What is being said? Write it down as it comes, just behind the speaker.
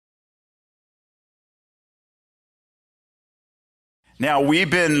Now we've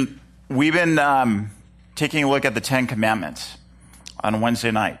been taking a look at the Ten Commandments on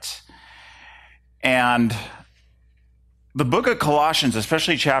Wednesday nights, and the book of Colossians,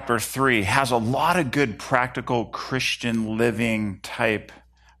 especially chapter 3, has a lot of good practical Christian living type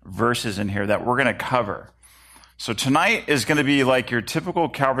verses in here that we're going to cover. So tonight is going to be like your typical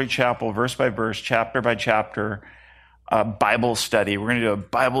Calvary Chapel, verse by verse, chapter by chapter Bible study. We're going to do a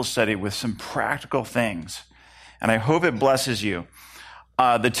Bible study with some practical things, and I hope it blesses you.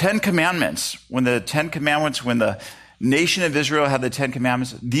 The Ten Commandments, when the nation of Israel had the Ten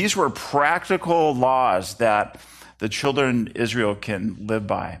Commandments, these were practical laws that the children of Israel can live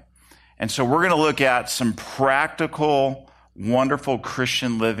by. And so we're going to look at some practical, wonderful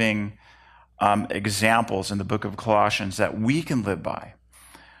Christian living examples in the book of Colossians that we can live by.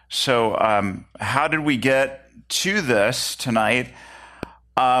 So how did we get to this tonight?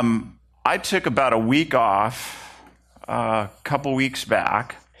 I took about a week off a couple weeks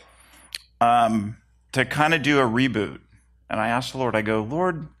back to kind of do a reboot. And I asked the Lord, I go,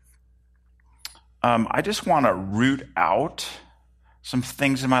 Lord, I just want to root out some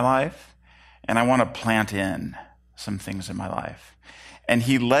things in my life, and I want to plant in some things in my life. And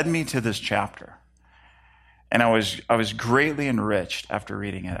he led me to this chapter. And I was greatly enriched after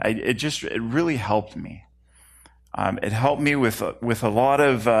reading it. It really helped me. It helped me with a lot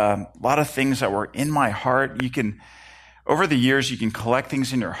of things that were in my heart. Over the years, you can collect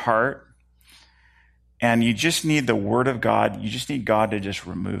things in your heart, and you just need the Word of God. You just need God to just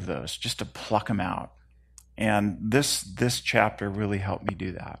remove those, just to pluck them out. And this chapter really helped me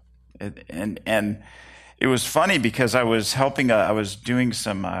do that. And it was funny because I was doing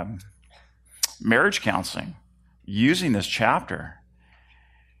some marriage counseling using this chapter,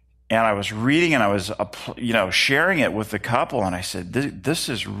 and I was reading and I was sharing it with the couple, and I said, "This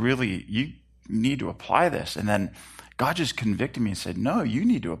is really, you need to apply this." And then God just convicted me and said, "No, you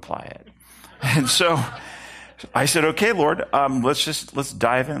need to apply it." And so I said, "Okay, Lord, let's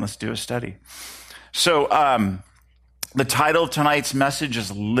dive in. Let's do a study." So the title of tonight's message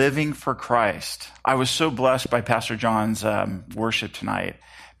is Living for Christ. I was so blessed by Pastor John's worship tonight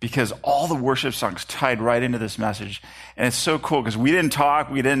because all the worship songs tied right into this message. And it's so cool because we didn't talk.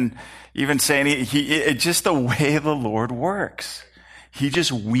 We didn't even say anything. It's just the way the Lord works. He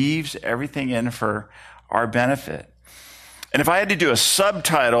just weaves everything in for our benefit. And if I had to do a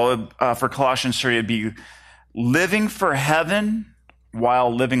subtitle for Colossians 3, it'd be Living for Heaven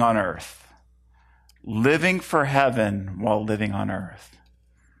While Living on Earth. Living for Heaven While Living on Earth.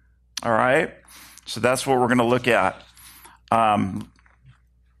 All right? So that's what we're going to look at.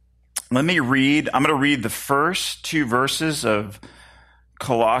 Let me read. I'm going to read the first two verses of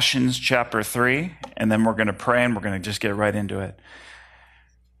Colossians chapter 3, and then we're going to pray, and we're going to just get right into it.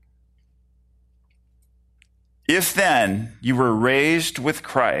 If then you were raised with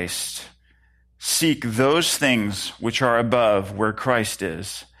Christ, seek those things which are above where Christ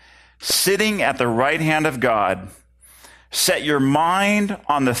is, sitting at the right hand of God. Set your mind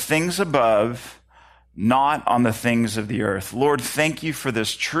on the things above, not on the things of the earth. Lord, thank you for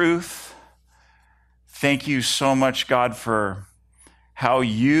this truth. Thank you so much, God, for how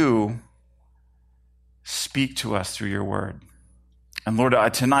you speak to us through your word. And Lord,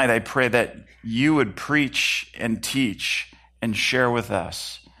 tonight I pray that you would preach and teach and share with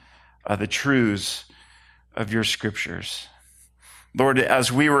us the truths of your scriptures. Lord,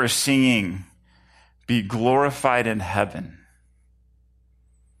 as we were singing, be glorified in heaven,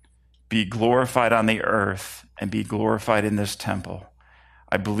 be glorified on the earth, and be glorified in this temple.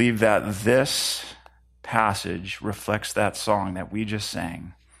 I believe that this passage reflects that song that we just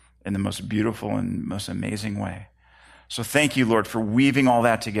sang in the most beautiful and most amazing way. So thank you, Lord, for weaving all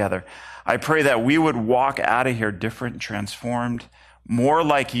that together. I pray that we would walk out of here different, transformed, more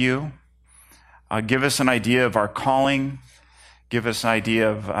like you. Give us an idea of our calling. Give us an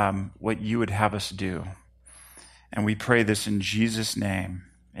idea of what you would have us do. And we pray this in Jesus' name.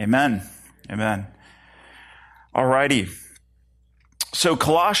 Amen. Amen. All righty. So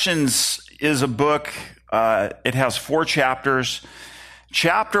Colossians is a book. It has 4 chapters.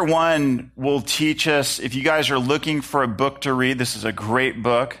 Chapter 1 will teach us, if you guys are looking for a book to read, this is a great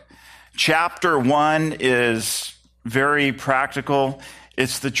book. Chapter 1 is very practical.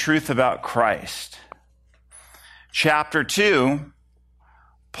 It's the truth about Christ. Chapter 2,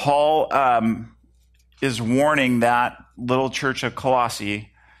 Paul is warning that little church of Colossae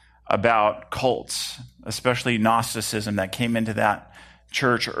about cults, especially Gnosticism that came into that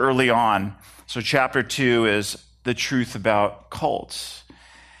church early on. So chapter 2 is the truth about cults.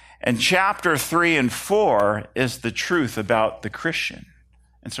 And chapter 3 and 4 is the truth about the Christian.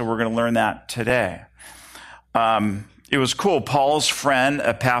 And so we're going to learn that today. it was cool. Paul's friend,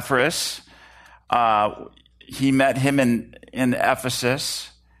 Epaphras, he met him in Ephesus,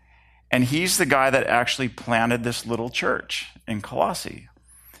 and he's the guy that actually planted this little church in Colossae.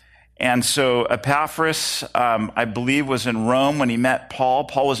 And so Epaphras, I believe, was in Rome when he met Paul.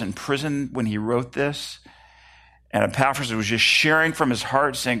 Paul was in prison when he wrote this. And Epaphras was just sharing from his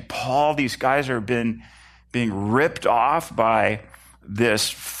heart, saying, Paul, these guys are being ripped off by this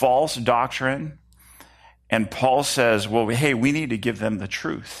false doctrine. And Paul says, well, hey, we need to give them the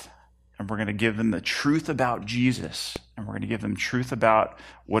truth. And we're going to give them the truth about Jesus. And we're going to give them truth about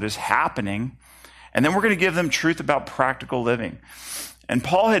what is happening. And then we're going to give them truth about practical living. And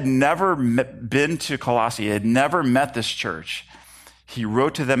Paul had never been to Colossae. He had never met this church. He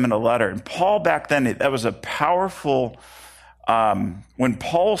wrote to them in a letter. And Paul back then, that was a powerful, when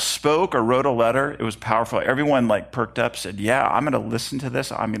Paul spoke or wrote a letter, it was powerful. Everyone perked up, said, yeah, I'm going to listen to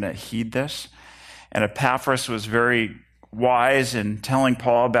this. I'm going to heed this. And Epaphras was very wise in telling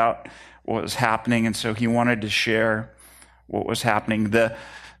Paul about what was happening. And so he wanted to share what was happening.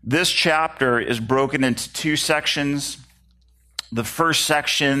 This chapter is broken into two sections. The first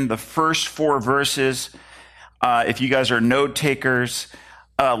section, the first 4 verses, if you guys are note takers,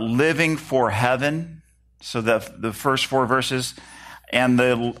 living for heaven. So the first 4 verses, and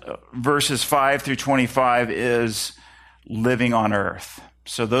the verses 5 through 25 is living on earth.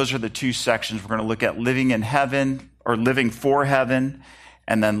 So those are the two sections. We're going to look at living in heaven, or living for heaven,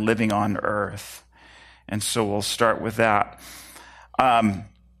 and then living on earth. And so we'll start with that.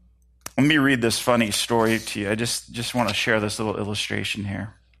 Let me read this funny story to you. I just want to share this little illustration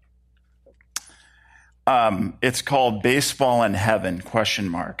here. It's called Baseball in Heaven, ?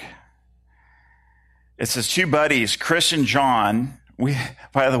 It says 2 buddies, Chris and John.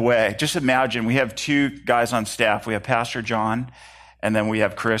 By the way, just imagine we have 2 guys on staff. We have Pastor John, and then we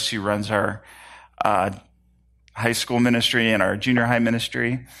have Chris, who runs our high school ministry and our junior high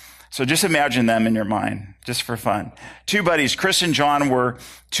ministry. So just imagine them in your mind, just for fun. 2 buddies, Chris and John, were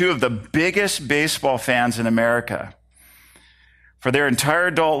 2 of the biggest baseball fans in America. For their entire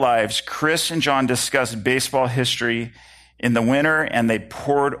adult lives, Chris and John discussed baseball history in the winter, and they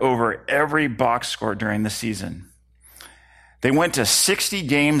pored over every box score during the season. They went to 60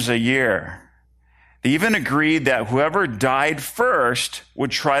 games a year. They even agreed that whoever died first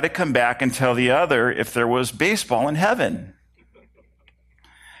would try to come back and tell the other if there was baseball in heaven.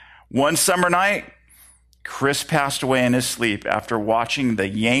 One summer night, Chris passed away in his sleep after watching the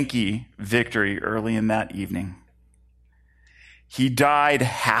Yankee victory early in that evening. He died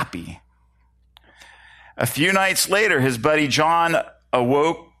happy. A few nights later, his buddy John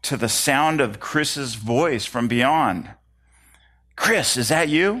awoke to the sound of Chris's voice from beyond. Chris, is that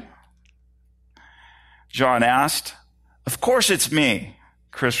you? John asked. Of course it's me,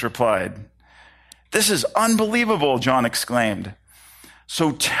 Chris replied. This is unbelievable, John exclaimed.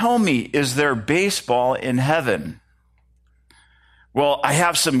 So tell me, is there baseball in heaven? Well, I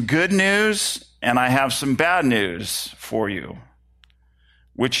have some good news and I have some bad news for you.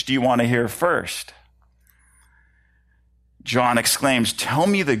 Which do you want to hear first? John exclaims, tell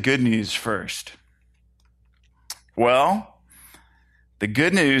me the good news first. Well, the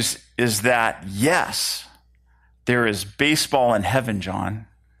good news is that, yes, there is baseball in heaven, John.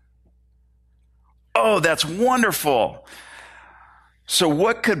 Oh, that's wonderful. So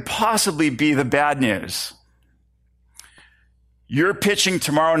what could possibly be the bad news? You're pitching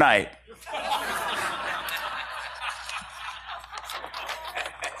tomorrow night.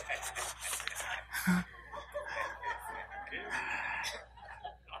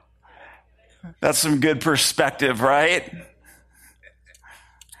 That's some good perspective, right?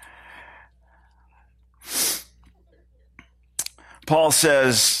 Paul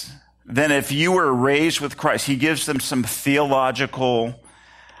says, then if you were raised with Christ, he gives them some theological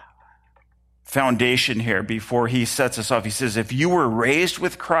foundation here before he sets us off. He says, if you were raised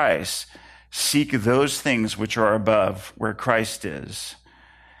with Christ, seek those things which are above, where Christ is.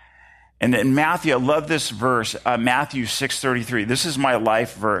 And in Matthew, I love this verse, Matthew 6:33. This is my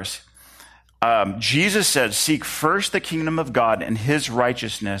life verse. Jesus said, seek first the kingdom of God and his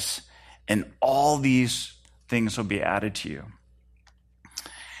righteousness, and all these things will be added to you.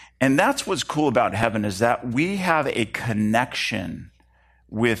 And that's what's cool about heaven, is that we have a connection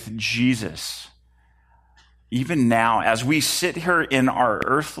with Jesus. Even now, as we sit here in our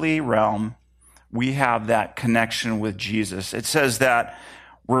earthly realm, we have that connection with Jesus. It says that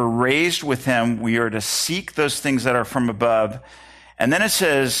we're raised with him. We are to seek those things that are from above. And then it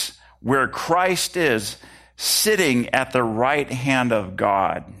says, where Christ is, sitting at the right hand of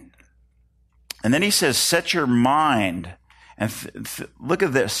God. And then he says, set your mind. And look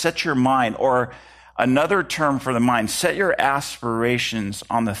at this, set your mind, or another term for the mind. Set your aspirations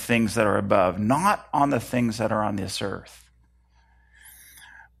on the things that are above, not on the things that are on this earth.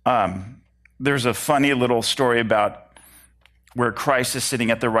 There's a funny little story about where Christ is sitting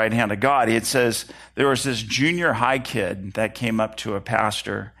at the right hand of God. It says there was this junior high kid that came up to a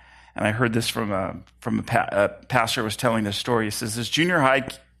pastor, and I heard this from a pastor was telling this story. He says this junior high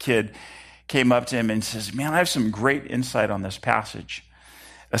kid came up to him and says, "Man, I have some great insight on this passage,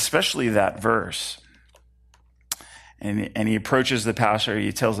 especially that verse." And he approaches the pastor.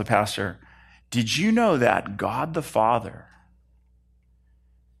 He tells the pastor, "Did you know that God the Father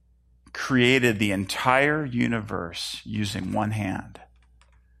created the entire universe using one hand?"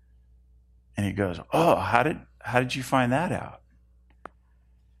 And he goes, "Oh, how did you find that out?"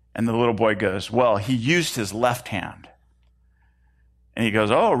 And the little boy goes, "Well, he used his left hand." And he goes,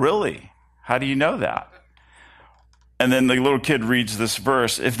 "Oh, really? How do you know that?" And then the little kid reads this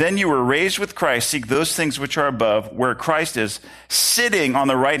verse. "If then you were raised with Christ, seek those things which are above, where Christ is sitting on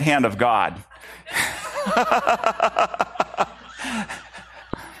the right hand of God."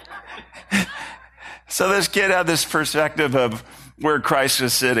 So this kid had this perspective of where Christ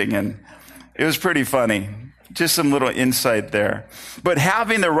was sitting, and it was pretty funny. Just some little insight there. But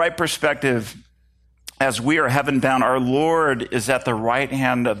having the right perspective, as we are heaven bound, our Lord is at the right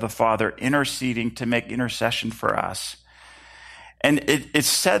hand of the Father, interceding to make intercession for us. And it's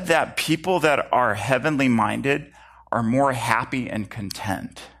said that people that are heavenly minded are more happy and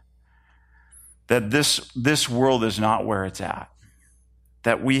content. That this world is not where it's at.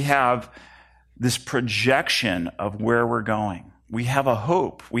 That we have this projection of where we're going. We have a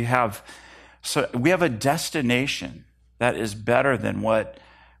hope. We have a destination that is better than what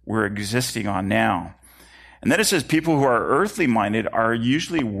we're existing on now. And then it says people who are earthly minded are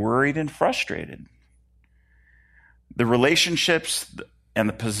usually worried and frustrated. The relationships and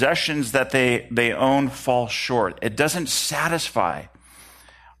the possessions that they own fall short. It doesn't satisfy.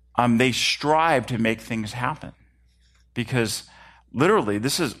 They strive to make things happen because literally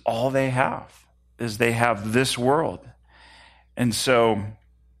this is all they have, is they have this world. And so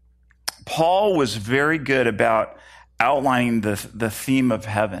Paul was very good about outlining the theme of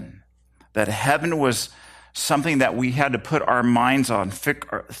heaven, that heaven was something that we had to put our minds on,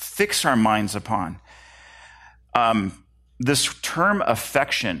 fix our minds upon. This term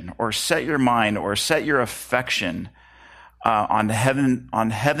affection, or set your mind, or set your affection on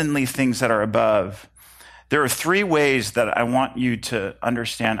heavenly things that are above. There are three ways that I want you to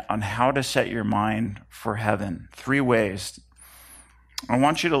understand on how to set your mind for heaven. Three ways. we're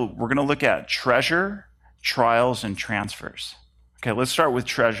going to look at treasure, trials, and transfers. Okay, let's start with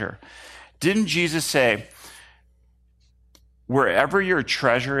treasure. Didn't Jesus say, wherever your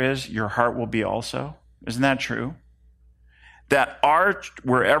treasure is, your heart will be also? Isn't that true? That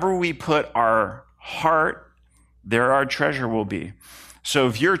wherever we put our heart, there our treasure will be. So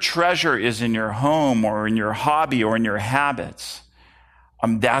if your treasure is in your home or in your hobby or in your habits,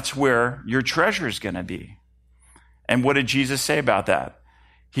 that's where your treasure is going to be. And what did Jesus say about that?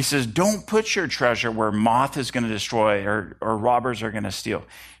 He says, don't put your treasure where moth is going to destroy or robbers are going to steal.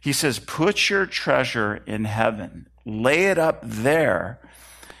 He says, put your treasure in heaven. Lay it up there.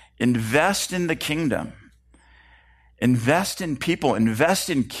 Invest in the kingdom. Invest in people. Invest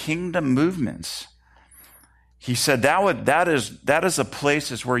in kingdom movements. He said that is a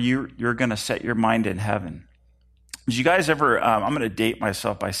place where you're going to set your mind in heaven. Did you guys ever, I'm going to date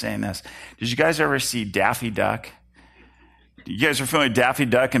myself by saying this. Did you guys ever see Daffy Duck? You guys are familiar with Daffy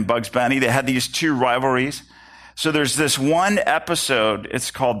Duck and Bugs Bunny? They had these two rivalries. So there's this one episode, it's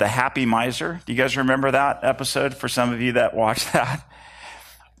called The Happy Miser. Do you guys remember that episode, for some of you that watched that?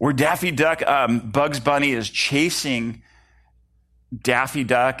 Where Daffy Duck, Bugs Bunny is chasing Daffy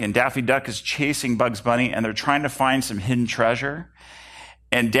Duck, and Daffy Duck is chasing Bugs Bunny, and they're trying to find some hidden treasure.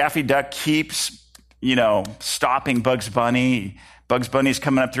 And Daffy Duck keeps, stopping Bugs Bunny. Bugs Bunny's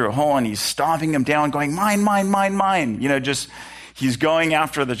coming up through a hole, and he's stomping him down, going, mine, mine, mine, mine. He's going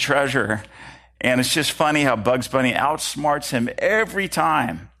after the treasure. And it's just funny how Bugs Bunny outsmarts him every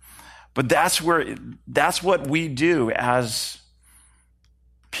time. But that's what we do as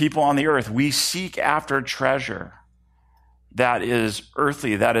people on the earth. We seek after treasure that is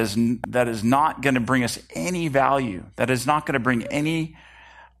earthly, that is not going to bring us any value, that is not going to bring any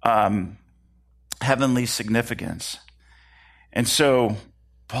heavenly significance. And so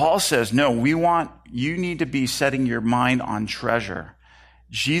Paul says, no, you need to be setting your mind on treasure.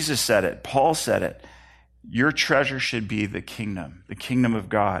 Jesus said it. Paul said it. Your treasure should be the kingdom of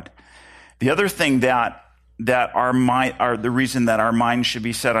God. The other thing that the reason that our mind should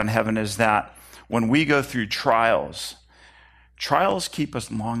be set on heaven is that when we go through trials keep us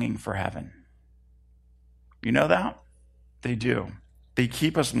longing for heaven. You know that? They do. They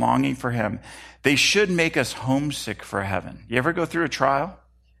keep us longing for him. They should make us homesick for heaven. You ever go through a trial?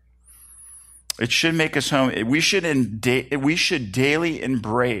 It should make us home. We should daily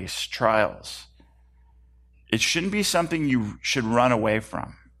embrace trials. It shouldn't be something you should run away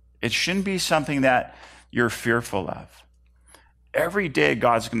from. It shouldn't be something that you're fearful of. Every day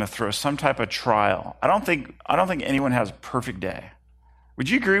God's going to throw some type of trial. I don't think anyone has a perfect day. Would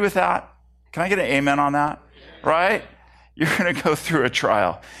you agree with that? Can I get an amen on that? Right? You're going to go through a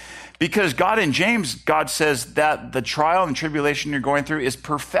trial. Because God in James, God says that the trial and tribulation you're going through is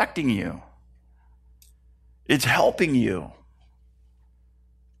perfecting you. It's helping you.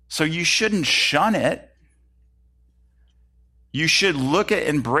 So you shouldn't shun it. You should look at,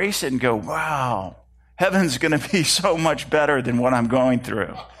 embrace it and go, wow, heaven's going to be so much better than what I'm going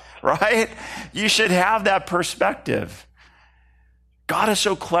through, right? You should have that perspective. God is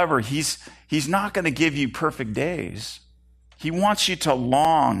so clever. He's not going to give you perfect days. He wants you to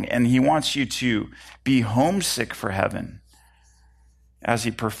long, and he wants you to be homesick for heaven as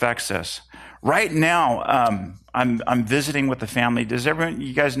he perfects us. Right now, I'm visiting with the family. Does everyone,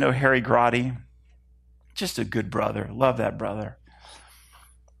 you guys know Harry Grotti? Just a good brother. Love that brother.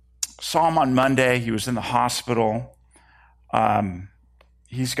 Saw him on Monday. He was in the hospital.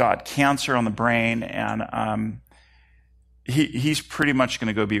 He's got cancer on the brain, and he's pretty much going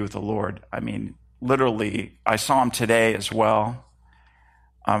to go be with the Lord. I mean, literally, I saw him today as well.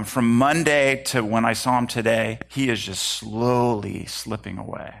 From Monday to when I saw him today, he is just slowly slipping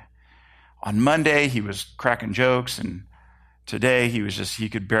away. On Monday, he was cracking jokes, and today he was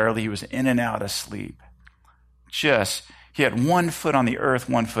he was in and out of sleep. He had 1 foot on the earth,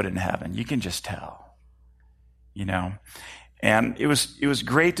 1 foot in heaven. You can just tell, And it was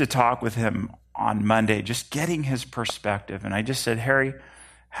great to talk with him on Monday, just getting his perspective. And I just said, Harry,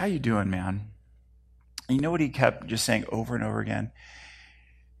 how you doing, man? And you know what he kept just saying over and over again?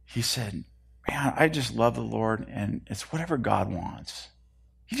 He said, man, I just love the Lord, and it's whatever God wants.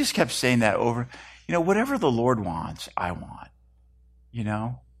 He just kept saying that over. Whatever the Lord wants, I want.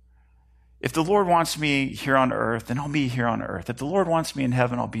 If the Lord wants me here on earth, then I'll be here on earth. If the Lord wants me in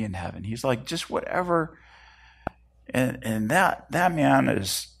heaven, I'll be in heaven. He's like, just whatever. And that man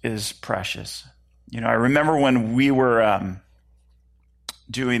is precious. I remember when we were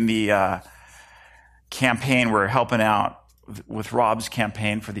doing the campaign, we were helping out with Rob's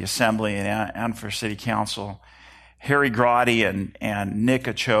campaign for the assembly and for city council. Harry Grotti and Nick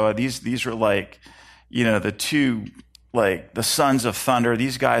Ochoa, these were like, the two, like the sons of thunder.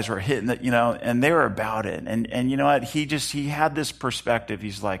 These guys were hitting it, and they were about it. And you know what? He had this perspective.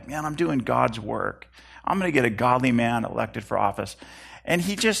 He's like, man, I'm doing God's work. I'm going to get a godly man elected for office. And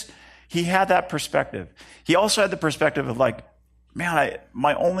he had that perspective. He also had the perspective of like, man,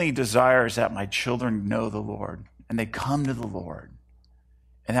 my only desire is that my children know the Lord and they come to the Lord,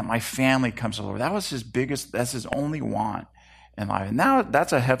 and that my family comes to the Lord. That's his only want in life. And now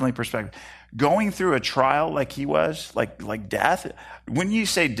that's a heavenly perspective. Going through a trial like he was, like death, when you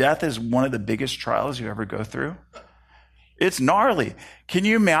say death is one of the biggest trials you ever go through, it's gnarly. Can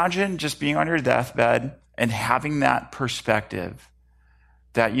you imagine just being on your deathbed and having that perspective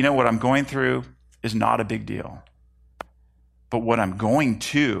that, what I'm going through is not a big deal, but what I'm going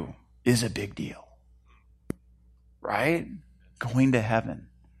to is a big deal, right? Going to heaven.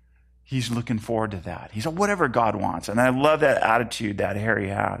 He's looking forward to that. He's whatever God wants. And I love that attitude that Harry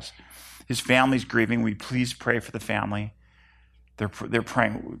has. His family's grieving. We please pray for the family. They're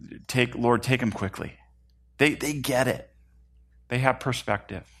praying, Lord, take him quickly. They get it. They have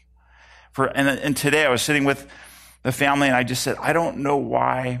perspective. And today I was sitting with the family, and I just said, I don't know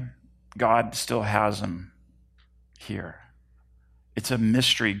why God still has him here. It's a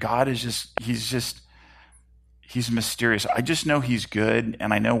mystery. God is he's mysterious. I just know he's good,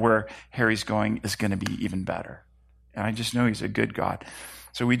 and I know where Harry's going is going to be even better. And I just know he's a good God.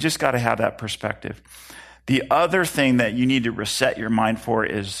 So we just got to have that perspective. The other thing that you need to reset your mind for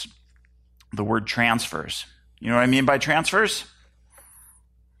is the word transfers. You know what I mean by transfers?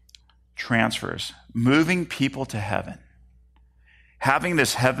 Transfers. Moving people to heaven. Having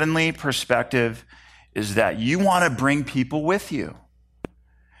this heavenly perspective is that you want to bring people with you.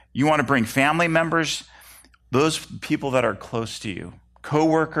 You want to bring family members, those people that are close to you,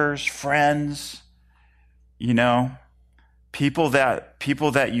 coworkers, friends, people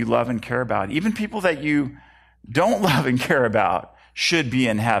that you love and care about, even people that you don't love and care about should be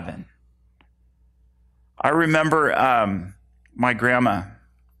in heaven. I remember my Grandma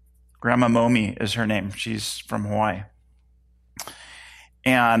Momi is her name. She's from Hawaii.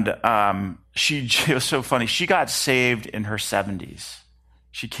 And it was so funny. She got saved in her 70s.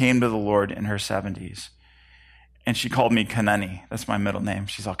 She came to the Lord in her 70s. And she called me Kanani. That's my middle name.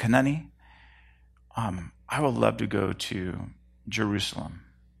 She's all, Kanani, I would love to go to Jerusalem.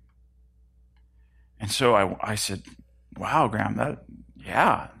 And so I said, wow, Graham,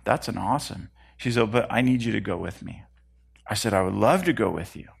 that's an awesome. She said, but I need you to go with me. I said, I would love to go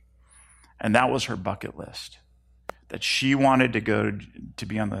with you. And that was her bucket list, that she wanted to go to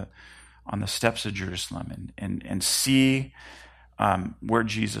be on the steps of Jerusalem and see where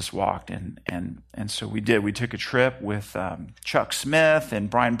Jesus walked. And so we did. We took a trip with Chuck Smith and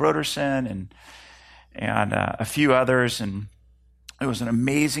Brian Broderson and a few others. And it was an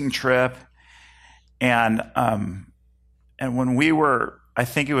amazing trip. And when we were, I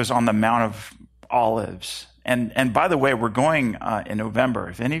think it was on the Mount of Olives. And by the way, we're going in November.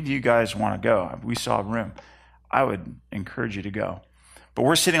 If any of you guys want to go, we saw a room. I would encourage you to go. But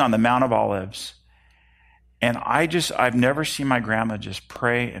we're sitting on the Mount of Olives. And I've never seen my grandma just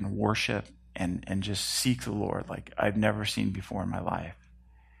pray and worship and just seek the Lord like I've never seen before in my life.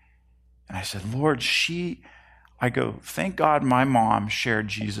 And I said, Lord, thank God my mom shared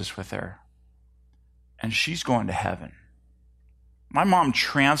Jesus with her. And she's going to heaven. My mom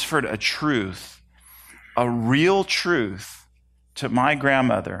transferred a truth, a real truth, to my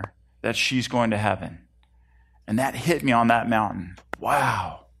grandmother that she's going to heaven. And that hit me on that mountain.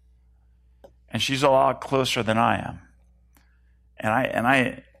 Wow. And she's a lot closer than I am. And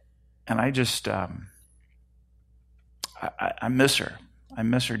I just, I miss her. I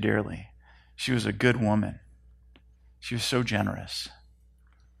miss her dearly. She was a good woman. She was so generous.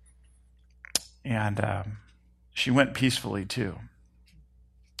 And she went peacefully too.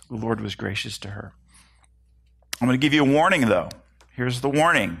 The Lord was gracious to her. I'm going to give you a warning though. Here's the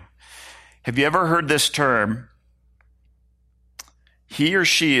warning. Have you ever heard this term? He or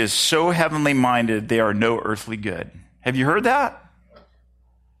she is so heavenly minded, they are no earthly good. Have you heard that?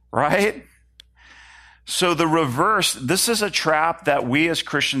 Right? So the reverse, this is a trap that we as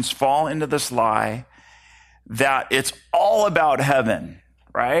Christians fall into, this lie that it's all about heaven,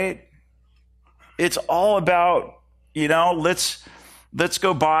 right? It's all about, let's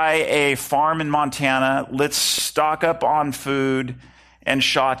go buy a farm in Montana. Let's stock up on food and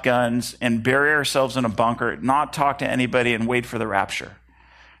shotguns and bury ourselves in a bunker, not talk to anybody and wait for the rapture.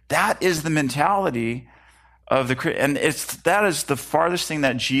 That is the mentality of and that is the farthest thing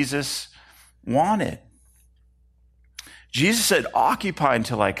that Jesus wanted. Jesus said, occupy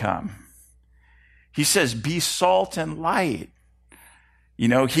until I come. He says, be salt and light.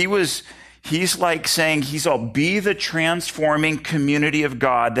 He's like saying, be the transforming community of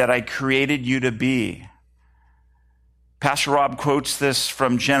God that I created you to be. Pastor Rob quotes this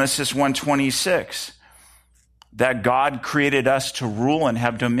from Genesis 1:26, that God created us to rule and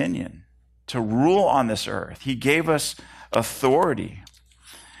have dominion, to rule on this earth. He gave us authority.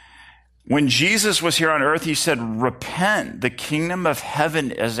 When Jesus was here on earth, he said, repent, the kingdom of heaven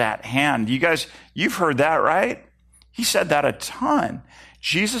is at hand. You guys, you've heard that, right? He said that a ton.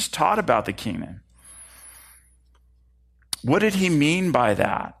 Jesus taught about the kingdom. What did he mean by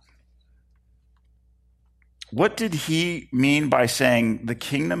that? What did he mean by saying the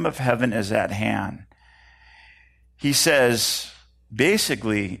kingdom of heaven is at hand? He says,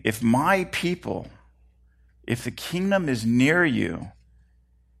 basically, if my people, if the kingdom is near you,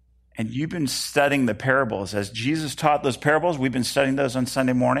 and you've been studying the parables, as Jesus taught those parables, we've been studying those on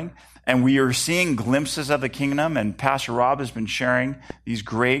Sunday morning, and we are seeing glimpses of the kingdom, and Pastor Rob has been sharing these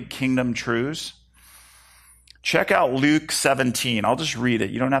great kingdom truths. Check out Luke 17. I'll just read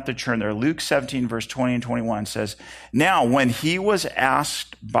it. You don't have to turn there. Luke 17, verse 20 and 21 says, now, when he was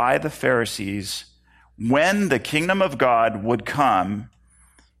asked by the Pharisees when the kingdom of God would come,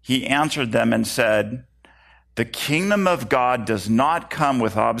 he answered them and said, the kingdom of God does not come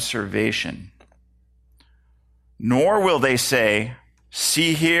with observation, nor will they say,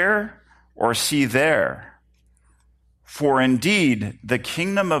 see here or see there. For indeed, the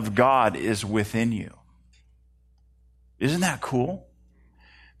kingdom of God is within you. Isn't that cool?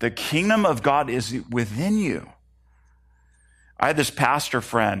 The kingdom of God is within you. I had this pastor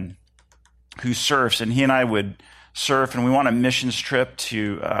friend who surfs, and he and I would surf, and we went on a missions trip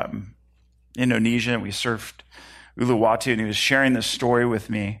to Indonesia. We surfed Uluwatu, and he was sharing this story with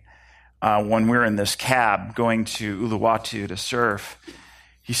me when we were in this cab going to Uluwatu to surf.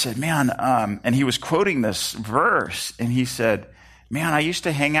 He said, man, and he was quoting this verse, and he said, man, I used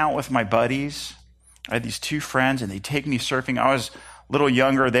to hang out with my buddies. I had these two friends, and they'd take me surfing. I was a little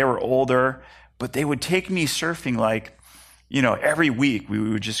younger, they were older, but they would take me surfing like, every week. We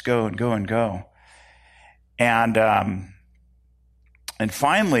would just go and go and go. And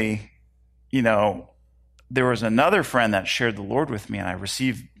finally, there was another friend that shared the Lord with me, and I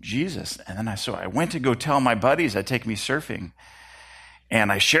received Jesus. And then I went to go tell my buddies that take me surfing,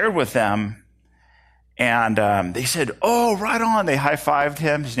 and I shared with them, and they said, "Oh, right on." They high-fived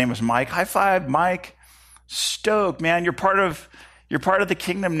him. His name was Mike. High five, Mike. Stoked, man. You're part of the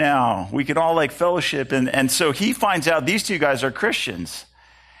kingdom now. We can all like fellowship. And so he finds out these two guys are Christians,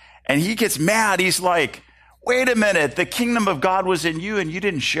 and he gets mad. He's like, "Wait a minute. The kingdom of God was in you, and you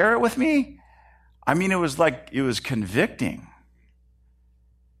didn't share it with me?" I mean, it was convicting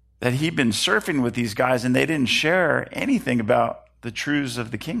that he'd been surfing with these guys and they didn't share anything about the truths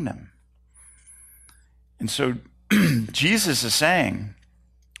of the kingdom. And so Jesus is saying,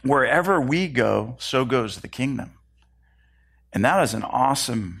 wherever we go, so goes the kingdom. And that is an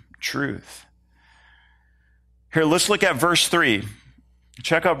awesome truth. Here, let's look at verse 3.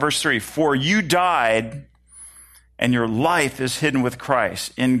 Check out verse 3. For you died, and your life is hidden with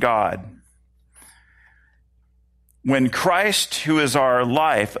Christ in God. When Christ, who is our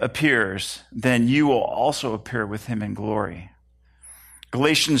life, appears, then you will also appear with him in glory.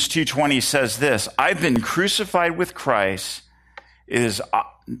 Galatians 2:20 says this, I've been crucified with Christ. It is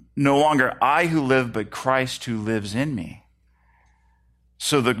no longer I who live, but Christ who lives in me.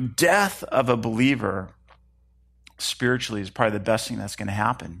 So the death of a believer spiritually is probably the best thing that's going to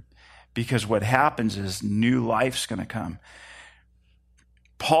happen, because what happens is new life's going to come.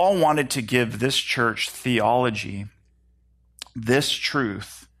 Paul wanted to give this church theology, this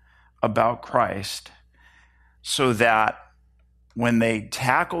truth about Christ, so that when they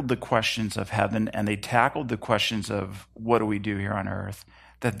tackled the questions of heaven and they tackled the questions of what do we do here on earth,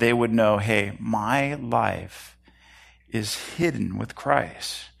 that they would know, hey, my life is hidden with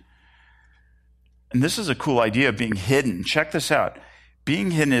Christ. And this is a cool idea of being hidden. Check this out. Being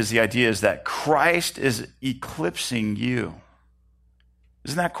hidden is the idea is that Christ is eclipsing you.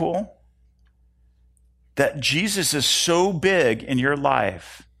 Isn't that cool? That Jesus is so big in your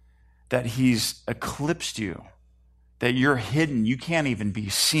life that he's eclipsed you, that you're hidden. You can't even be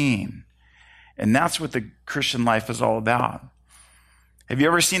seen. And that's what the Christian life is all about. Have you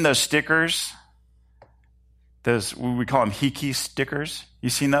ever seen those stickers? Those, we call them He stickers. You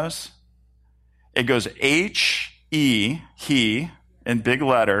seen those? It goes H-E, he, in big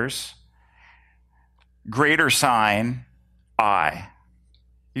letters, greater sign, I.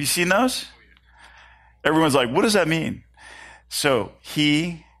 You seen those? Everyone's like, what does that mean? So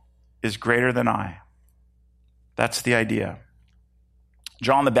he is greater than I. That's the idea.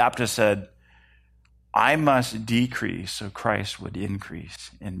 John the Baptist said, I must decrease so Christ would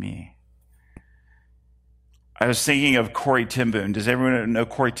increase in me. I was thinking of Corrie ten Boom. Does everyone know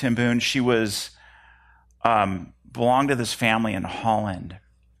Corrie ten Boom? She was belonged to this family in Holland.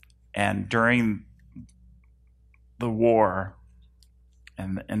 And during the war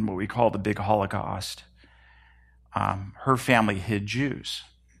and what we call the big Holocaust, her family hid Jews,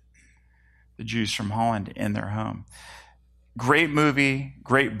 the Jews from Holland, in their home. Great movie,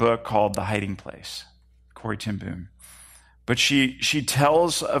 great book called The Hiding Place, Corrie ten Boom. But she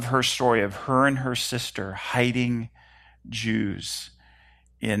tells of her story of her and her sister hiding Jews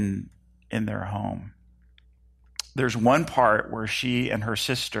in their home. There's one part where she and her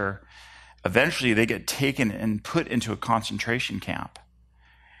sister, eventually they get taken and put into a concentration camp.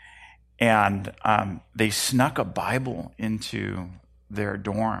 And they snuck a Bible into their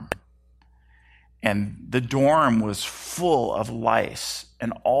dorm. And the dorm was full of lice.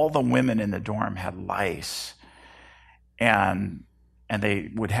 And all the women in the dorm had lice. And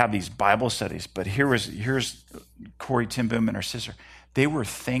they would have these Bible studies. But here's Corrie ten Boom and her sister. They were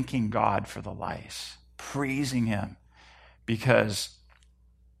thanking God for the lice, praising him. Because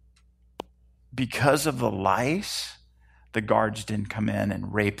of the lice, the guards didn't come in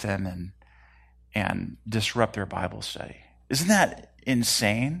and rape them and disrupt their Bible study. Isn't that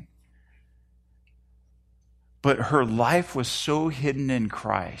insane? But her life was so hidden in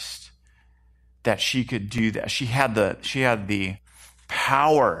Christ that she could do that. She had the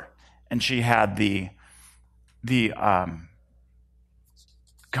power, and she had the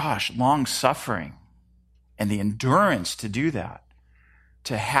long suffering and the endurance to do that,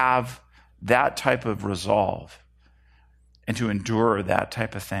 to have that type of resolve and to endure that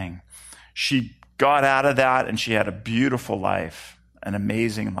type of thing. She got out of that, and she had a beautiful life, an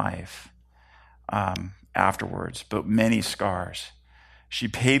amazing life afterwards, but many scars. She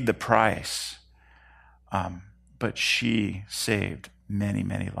paid the price, but she saved many,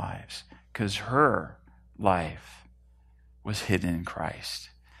 many lives because her life was hidden in Christ.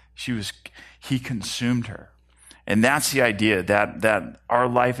 He consumed her. And that's the idea, that our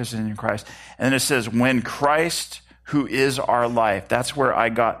life is in Christ. And then it says, when Christ, who is our life, that's where I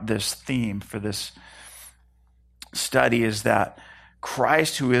got this theme for this study is that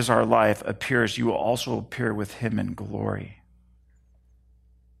Christ, who is our life, appears. You will also appear with him in glory.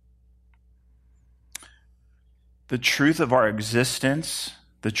 The truth of our existence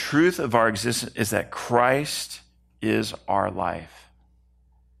is that Christ is our life.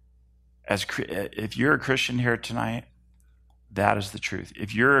 If you're a Christian here tonight, that is the truth.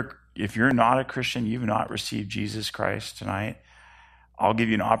 If you're not a Christian, you've not received Jesus Christ tonight, I'll give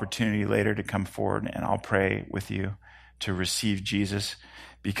you an opportunity later to come forward and I'll pray with you to receive Jesus,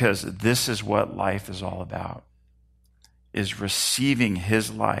 because this is what life is all about, is receiving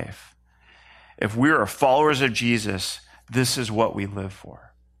his life. If we are followers of Jesus, this is what we live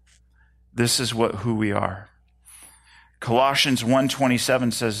for. This is who we are. Colossians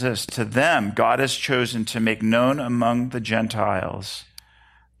 1:27 says this, to them God has chosen to make known among the Gentiles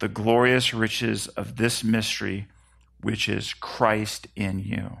the glorious riches of this mystery, which is Christ in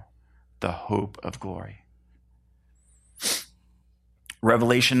you, the hope of glory.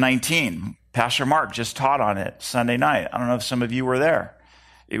 Revelation 19, Pastor Mark just taught on it Sunday night. I don't know if some of you were there.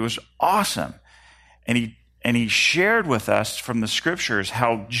 It was awesome. And he shared with us from the scriptures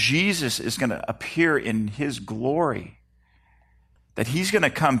how Jesus is going to appear in his glory, that he's going to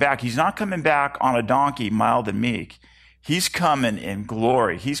come back. He's not coming back on a donkey, mild and meek. He's coming in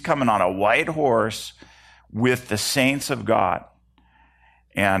glory. He's coming on a white horse with the saints of God.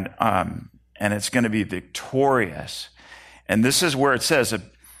 And it's going to be victorious. And this is where it says,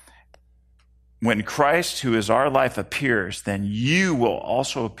 when Christ, who is our life, appears, then you will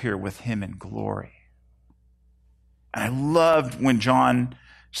also appear with him in glory. And I loved when John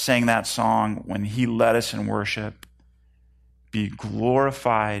sang that song, when he led us in worship. Be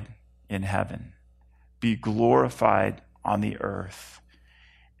glorified in heaven. Be glorified on the earth.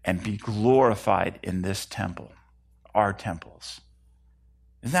 And be glorified in this temple, our temples.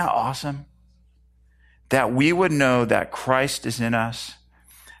 Isn't that awesome? That we would know that Christ is in us,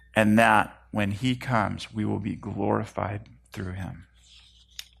 and that when he comes, we will be glorified through him.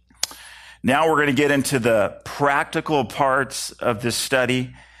 Now we're going to get into the practical parts of this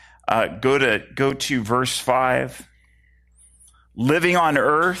study. Go to verse 5. Living on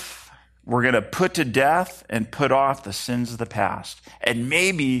earth, we're going to put to death and put off the sins of the past, and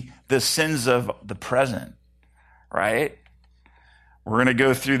maybe the sins of the present, right? We're going to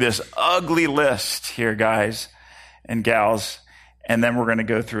go through this ugly list here, guys and gals, and then we're going to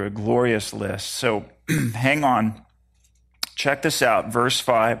go through a glorious list. So hang on. Check this out, verse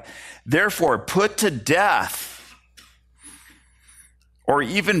 5. Therefore, put to death, or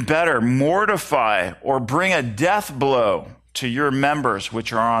even better, mortify or bring a death blow to your members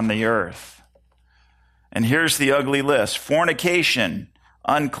which are on the earth. And here's the ugly list: fornication,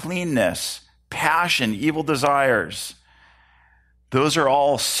 uncleanness, passion, evil desires. Those are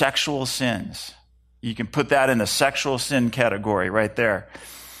all sexual sins. You can put that in the sexual sin category right there.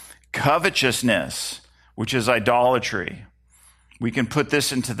 Covetousness, which is idolatry. We can put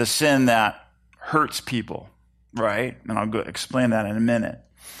this into the sin that hurts people, right? And I'll go explain that in a minute.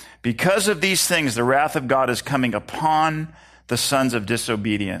 Because of these things, the wrath of God is coming upon the sons of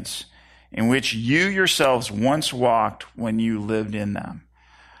disobedience, in which you yourselves once walked when you lived in them.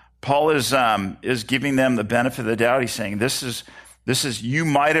 Paul is giving them the benefit of the doubt. He's saying, this is, you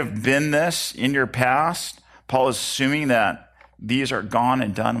might have been this in your past. Paul is assuming that these are gone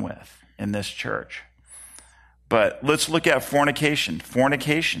and done with in this church. But let's look at fornication.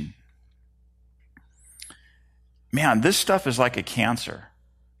 Fornication. Man, this stuff is like a cancer.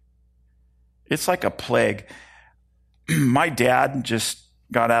 It's like a plague. My dad just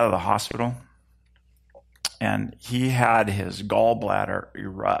got out of the hospital, and he had his gallbladder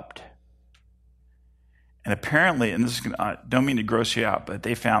erupt. And apparently, and this is don't mean to gross you out, but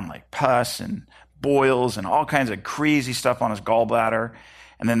they found like pus and boils and all kinds of crazy stuff on his gallbladder.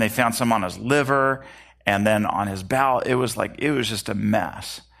 And then they found some on his liver, and then on his bowel. It was just a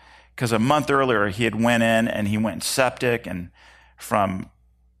mess. Because a month earlier, he had went in and he went septic, and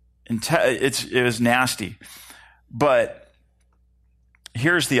it was nasty. But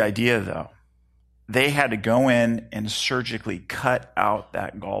here's the idea, though. They had to go in and surgically cut out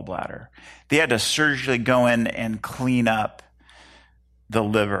that gallbladder. They had to surgically go in and clean up the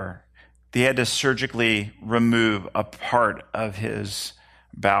liver. They had to surgically remove a part of his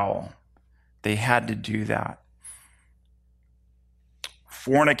bowel. They had to do that.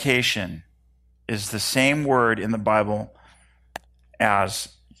 Fornication is the same word in the Bible as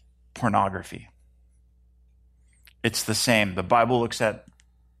pornography. It's the same. The Bible looks at,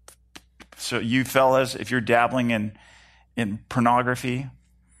 so you fellas, if you're dabbling in pornography,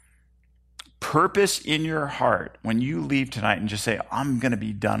 purpose in your heart when you leave tonight and just say, I'm going to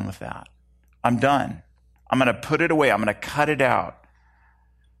be done with that. I'm done. I'm going to put it away. I'm going to cut it out.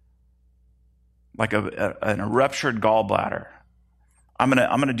 Like a ruptured gallbladder. I'm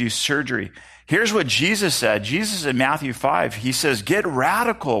going to do surgery. Here's what Jesus said. Jesus in Matthew 5, he says, get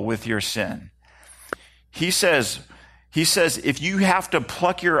radical with your sin. He says, if you have to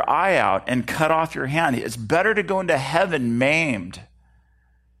pluck your eye out and cut off your hand, it's better to go into heaven maimed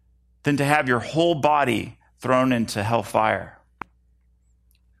than to have your whole body thrown into hellfire.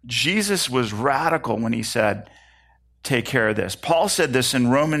 Jesus was radical when he said, take care of this. Paul said this in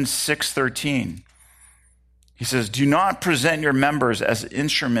Romans 6:13. He says, do not present your members as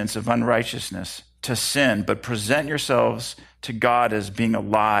instruments of unrighteousness to sin, but present yourselves to God as being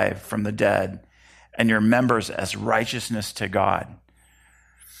alive from the dead, and your members as righteousness to God.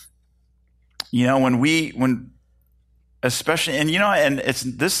 You know, especially, and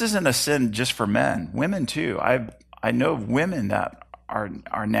this isn't a sin just for men, women too. I know of women that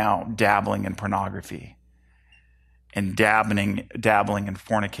are now dabbling in pornography and dabbling in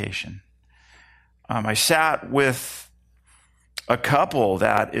fornication. I sat with a couple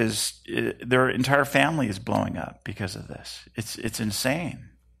that their entire family is blowing up because of this. It's insane.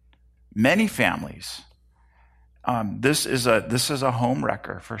 Many families. This is a home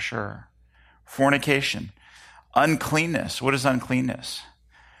wrecker for sure. Fornication, uncleanness. What is uncleanness?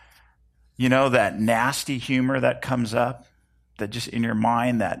 You know, that nasty humor that comes up, that just in your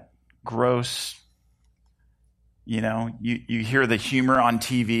mind, that gross. You know, you hear the humor on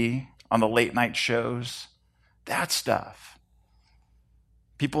TV, on the late night shows, that stuff.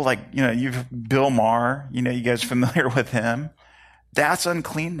 People like, you've Bill Maher, you guys familiar with him? That's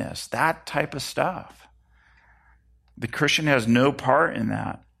uncleanness, that type of stuff. The Christian has no part in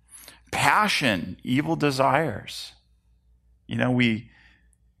that. Passion, evil desires. We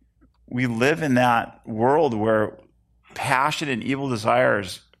live in that world where passion and evil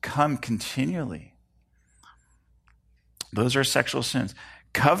desires come continually. Those are sexual sins.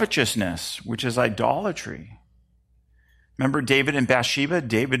 Covetousness, which is idolatry. Remember David and Bathsheba?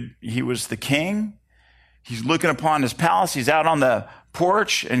 David, he was the king. He's looking upon his palace. He's out on the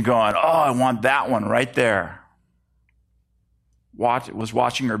porch and going, oh, I want that one right there. Was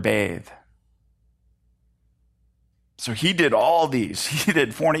watching her bathe. So he did all these. He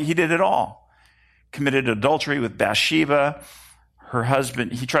did it all. Committed adultery with Bathsheba. Her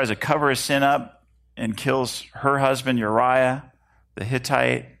husband, he tries to cover his sin up and kills her husband Uriah, the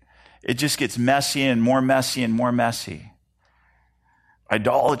Hittite. It just gets messy and more messy and more messy.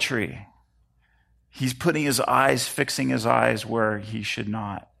 Idolatry. He's fixing his eyes where he should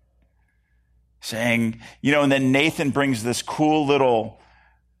not. Saying, and then Nathan brings this cool little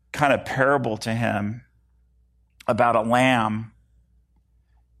kind of parable to him about a lamb,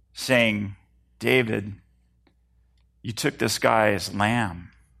 saying, David, you took this guy's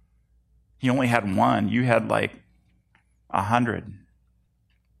lamb. He only had one. You had like 100.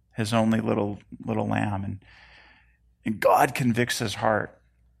 His only little lamb. And God convicts his heart.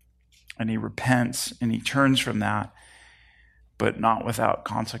 And he repents and he turns from that, but not without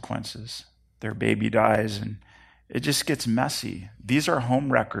consequences. Their baby dies and it just gets messy. These are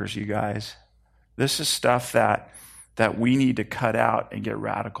home wreckers, you guys. This is stuff that we need to cut out and get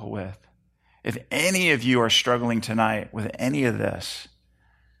radical with. If any of you are struggling tonight with any of this,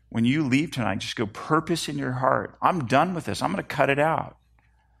 when you leave tonight, just go purpose in your heart. I'm done with this. I'm going to cut it out.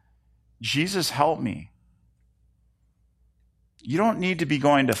 Jesus, help me. You don't need to be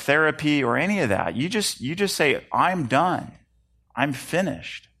going to therapy or any of that. You just say, I'm done. I'm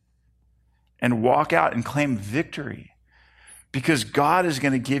finished. And walk out and claim victory. Because God is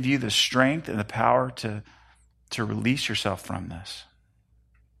going to give you the strength and the power to release yourself from this.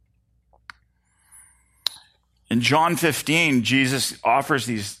 In John 15, Jesus offers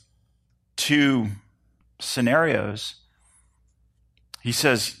these two scenarios. He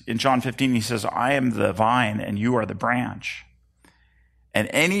says, in John 15, he says, I am the vine and you are the branch. And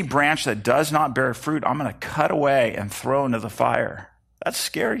any branch that does not bear fruit, I'm going to cut away and throw into the fire. That's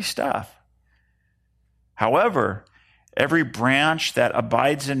scary stuff. However, every branch that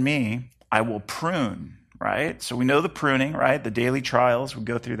abides in me, I will prune, right? So we know the pruning, right? The daily trials, we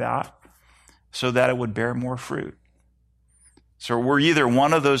go through that so that it would bear more fruit. So we're either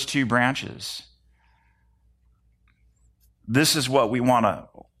one of those two branches. This is what we want to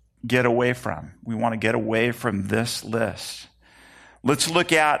get away from. We want to get away from this list. Let's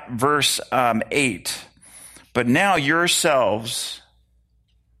look at verse 8. But now yourselves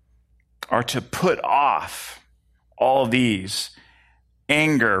are to put off all these: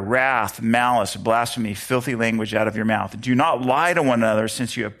 anger, wrath, malice, blasphemy, filthy language out of your mouth. Do not lie to one another,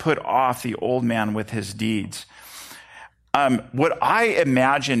 since you have put off the old man with his deeds. What I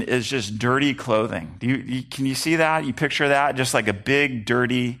imagine is just dirty clothing. Can you see that? You picture that? Just like a big,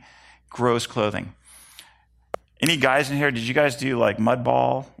 dirty, gross clothing. Any guys in here, did you guys do like mud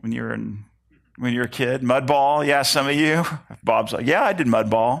ball when you were a kid? Mud ball? Yeah, some of you. Bob's like, yeah, I did mud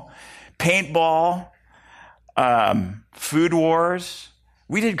ball. Paintball. Food wars.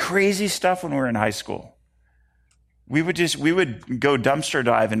 We did crazy stuff when we were in high school. We would go dumpster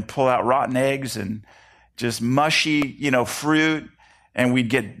dive and pull out rotten eggs and just mushy, fruit. And we'd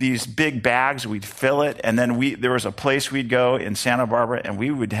get these big bags, we'd fill it. And then there was a place we'd go in Santa Barbara and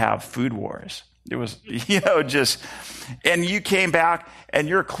we would have food wars. It was, and you came back and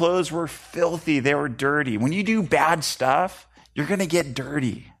your clothes were filthy. They were dirty. When you do bad stuff, you're going to get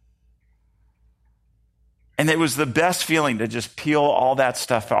dirty. And it was the best feeling to just peel all that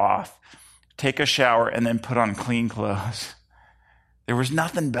stuff off, take a shower, and then put on clean clothes. There was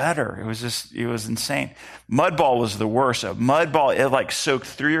nothing better. It was insane. Mud ball was the worst. Mud ball, it like soaked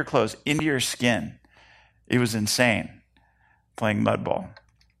through your clothes into your skin. It was insane playing mud ball.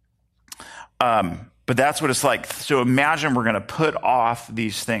 But that's what it's like. So imagine we're going to put off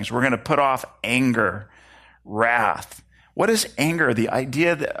these things. We're going to put off anger, wrath. What is anger? The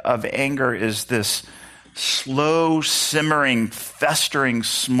idea of anger is this slow, simmering, festering,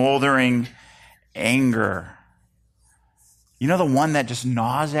 smoldering anger. You know, the one that just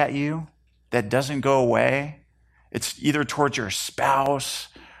gnaws at you, that doesn't go away? It's either towards your spouse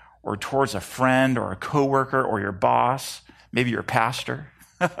or towards a friend or a coworker or your boss, maybe your pastor.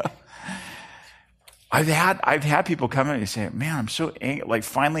 I've had people come in and say, man, I'm so angry. Like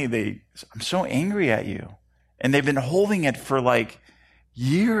finally I'm so angry at you. And they've been holding it for like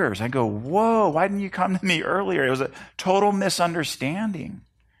years. I go, whoa, why didn't you come to me earlier? It was a total misunderstanding.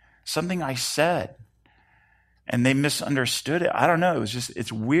 Something I said. And they misunderstood it. I don't know.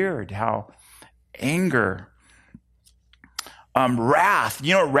 It's weird how anger, wrath.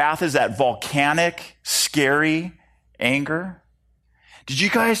 You know what wrath is? That volcanic, scary anger. Did you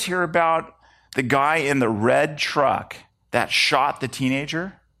guys hear about the guy in the red truck that shot the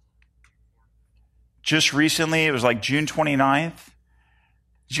teenager? Just recently, it was like June 29th.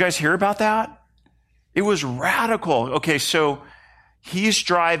 Did you guys hear about that? It was radical. Okay, so he's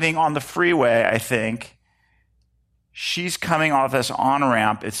driving on the freeway, I think. She's coming off this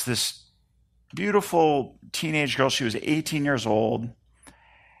on-ramp. It's this beautiful teenage girl. She was 18 years old.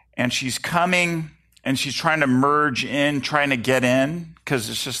 And she's coming and she's trying to merge in, trying to get in, because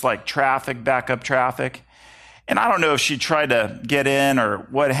it's just like traffic, backup traffic. And I don't know if she tried to get in or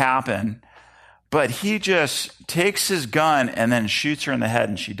what happened, but he just takes his gun and then shoots her in the head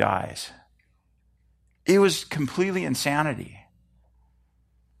and she dies. It was completely insanity.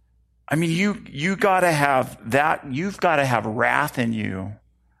 I mean, you got to have that. You've got to have wrath in you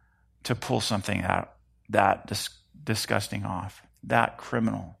to pull something out that disgusting off, that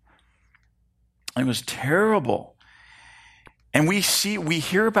criminal. It was terrible. And we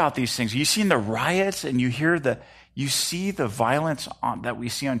hear about these things. You see in the riots and you see the violence that we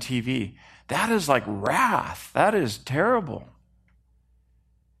see on TV. That is like wrath. That is terrible.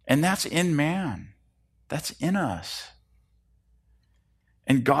 And that's in man. That's in us.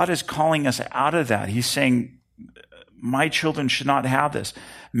 And God is calling us out of that. He's saying, my children should not have this.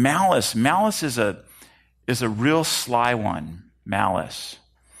 Malice is a real sly one. Malice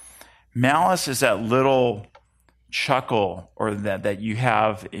is that little chuckle or that you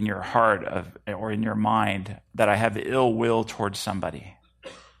have in your heart or in your mind that I have ill will towards somebody.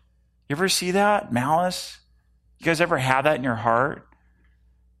 You ever see that? Malice? You guys ever have that in your heart?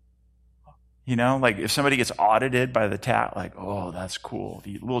 You know, like if somebody gets audited by the TAT, like, oh, that's cool.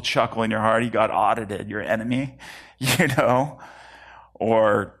 The little chuckle in your heart, you got audited, your enemy, you know?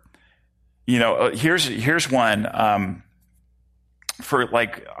 Or, you know, here's one for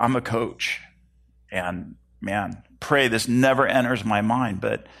like, I'm a coach and man, pray this never enters my mind,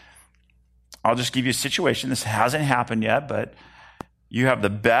 but I'll just give you a situation. This hasn't happened yet, but you have the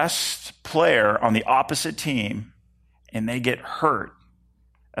best player on the opposite team and they get hurt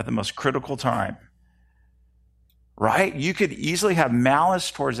at the most critical time, right? You could easily have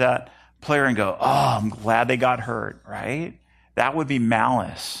malice towards that player and go, oh, I'm glad they got hurt, right? That would be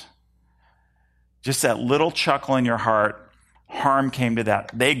malice. Just that little chuckle in your heart, harm came to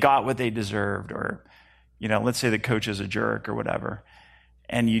that. They got what they deserved, or, you know, let's say the coach is a jerk or whatever.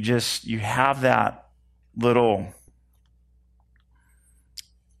 And you have that little,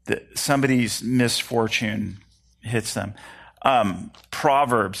 somebody's misfortune hits them.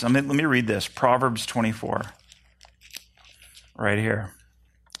 Proverbs, let me read this. Proverbs 24, right here.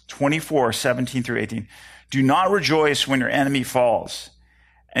 24, 17 through 18. Do not rejoice when your enemy falls,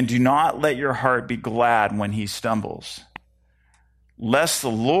 and do not let your heart be glad when he stumbles. lest the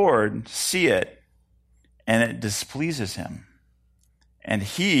Lord see it and it displeases him, and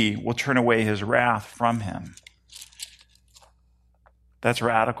he will turn away his wrath from him. That's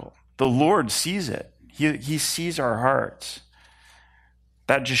radical. The Lord sees it. He sees our hearts.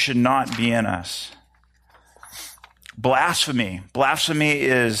 That just should not be in us. Blasphemy. Blasphemy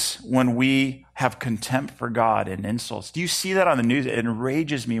is when we have contempt for God and insults. Do you see that on the news? It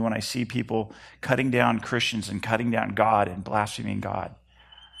enrages me when I see people cutting down Christians and cutting down God and blaspheming God.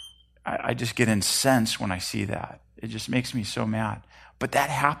 I just get incensed when I see that. It just makes me so mad. But that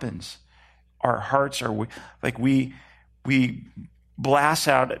happens. Our hearts are like we blast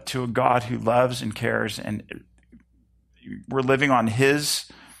out to a God who loves and cares, and we're living on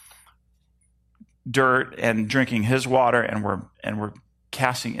his dirt and drinking his water, and we're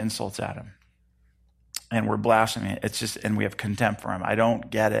casting insults at him, and we're blaspheming. It's just, and we have contempt for him. I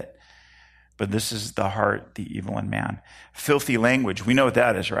don't get it, but this is the heart, the evil in man. Filthy language. We know what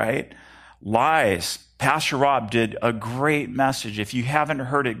that is, right? Lies. Pastor Rob did a great message. If you haven't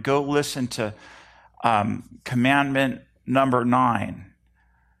heard it, go listen to commandment number 9.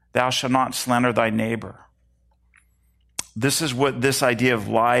 Thou shalt not slander thy neighbor. This is what this idea of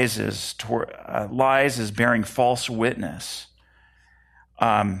lies is. Lies is bearing false witness.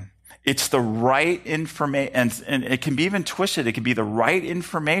 It's the right information, and it can be even twisted. It can be the right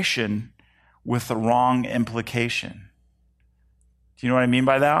information with the wrong implication. Do you know what I mean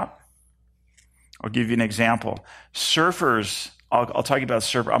by that? I'll give you an example. Surfers, I'll talk about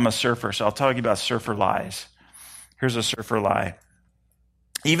surfer. I'm a surfer, so I'll talk about surfer lies. Here's a surfer lie.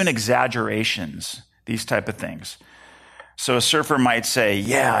 Even exaggerations, these type of things. So a surfer might say,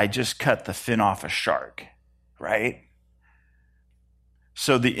 yeah, I just cut the fin off a shark, right?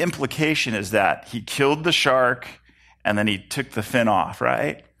 So the implication is that he killed the shark and then he took the fin off,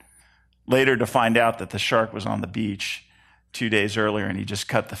 right? Later to find out that the shark was on the beach 2 days earlier and he just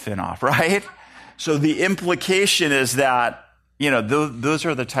cut the fin off, right? So the implication is that, those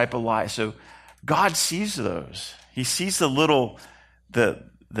are the type of lies. So God sees those. He sees the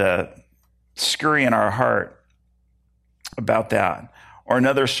scurry in our heart about that. Or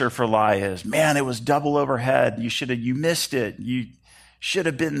another surfer lie is, man, it was double overhead. You missed it. You should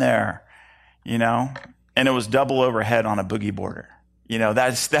have been there, and it was double overhead on a boogie boarder.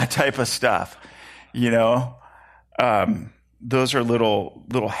 That's that type of stuff, those are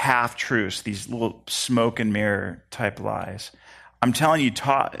little half truths, these little smoke and mirror type lies. I'm telling you,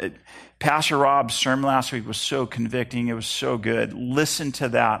 Pastor Rob's sermon last week was so convicting. It was so good. Listen to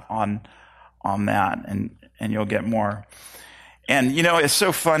that on that, and you'll get more. And it's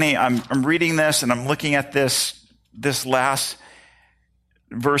so funny. I'm reading this and I'm looking at this last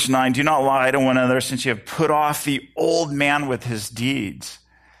verse 9. Do not lie to one another, since you have put off the old man with his deeds.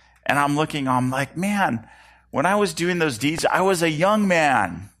 And I'm like, man, when I was doing those deeds, I was a young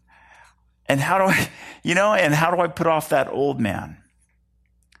man. And how do I put off that old man?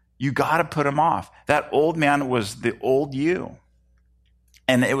 You got to put him off. That old man was the old you.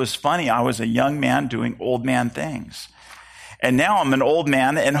 And it was funny. I was a young man doing old man things. And now I'm an old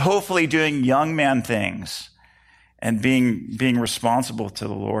man and hopefully doing young man things and being responsible to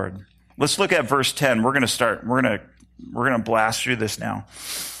the Lord. Let's look at verse 10. We're going to blast through this now.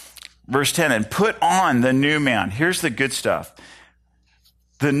 Verse 10, and put on the new man. Here's the good stuff.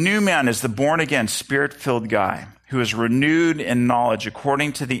 The new man is the born again, spirit-filled guy who is renewed in knowledge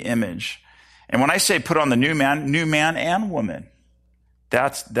according to the image. And when I say put on the new man and woman,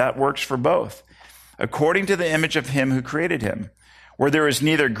 that works for both. According to the image of him who created him, where there is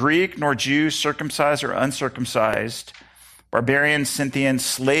neither Greek nor Jew, circumcised or uncircumcised, barbarian, Scythian,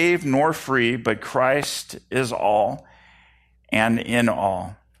 slave nor free, but Christ is all and in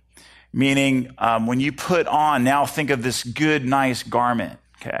all. Meaning, when you put on, now think of this good, nice garment,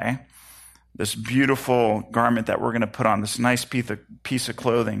 okay? This beautiful garment that we're going to put on, this nice piece of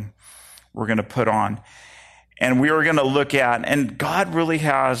clothing we're going to put on. And we are going to look at, and God really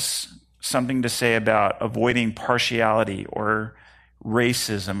has something to say about avoiding partiality or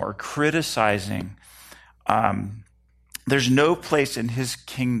racism or criticizing. There's no place in his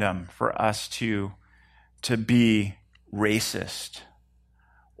kingdom for us to be racist,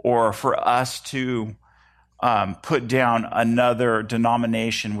 or for us to put down another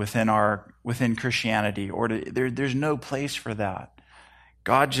denomination within Christianity, or there's no place for that.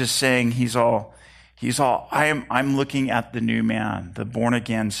 God just saying I'm looking at the new man, the born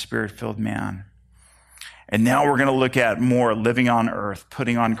again, spirit-filled man. And now we're going to look at more living on earth,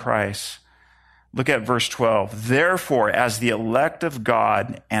 putting on Christ. Look at verse 12. Therefore, as the elect of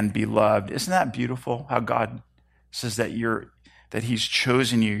God and beloved, isn't that beautiful how God says that he's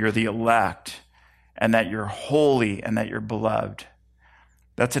chosen you, you're the elect, and that you're holy and that you're beloved.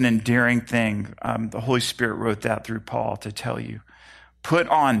 That's an endearing thing. The Holy Spirit wrote that through Paul to tell you. Put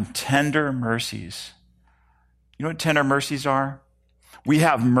on tender mercies. You know what tender mercies are? We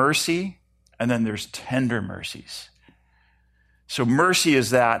have mercy, and then there's tender mercies. So mercy is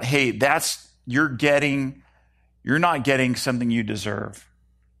that, hey, you're not getting something you deserve.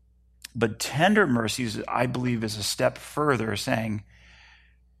 But tender mercies, I believe, is a step further, saying,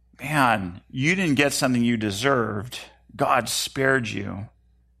 man, you didn't get something you deserved. God spared you.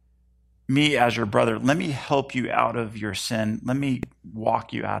 Me as your brother, let me help you out of your sin. Let me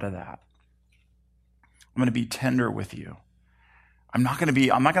walk you out of that. I'm going to be tender with you. I'm not going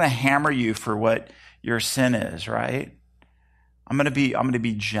to hammer you for what your sin is, right? I'm going to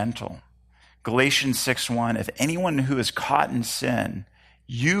be gentle. Galatians 6:1, if anyone who is caught in sin,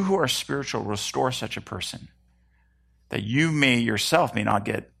 you who are spiritual, restore such a person, that you yourself may not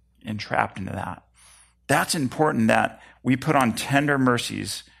get entrapped into that. That's important, that we put on tender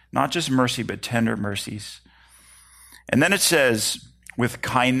mercies, not just mercy, but tender mercies. And then it says, with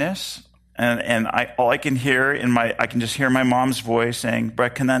kindness, and all I can hear I can just hear my mom's voice saying,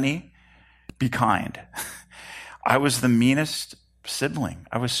 Brett Kanani, be kind. I was the meanest sibling.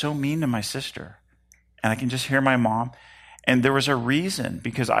 I was so mean to my sister. And I can just hear my mom. And there was a reason,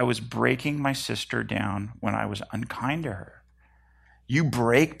 because I was breaking my sister down when I was unkind to her. You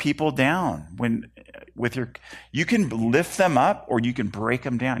break people down you can lift them up or you can break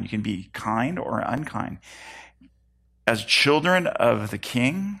them down. You can be kind or unkind. As children of the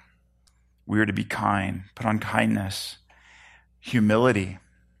King, we are to be kind, put on kindness, humility,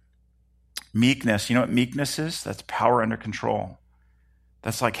 meekness. You know what meekness is? That's power under control.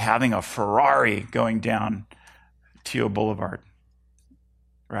 That's like having a Ferrari going down Teal Boulevard,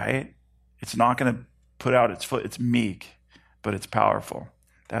 right? It's not going to put out its foot. It's meek, but it's powerful.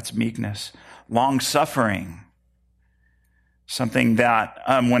 That's meekness. Long-suffering, something that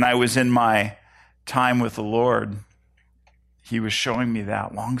when I was in my time with the Lord, he was showing me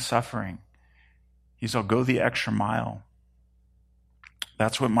that. Long-suffering. He said, go the extra mile.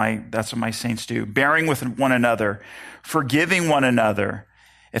 That's what my saints do. Bearing with one another, forgiving one another.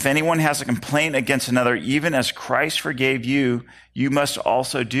 If anyone has a complaint against another, even as Christ forgave you, you must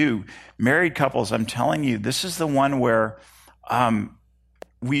also do. Married couples, I'm telling you, this is the one where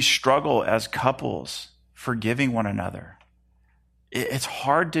we struggle as couples forgiving one another. It's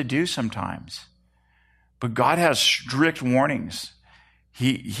hard to do sometimes, but God has strict warnings.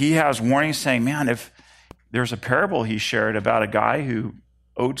 He has warnings saying, man, if there's a parable he shared about a guy who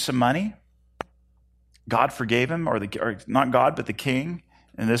owed some money, God forgave him, or not God, but the king.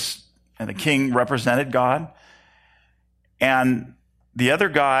 And the king represented God. And the other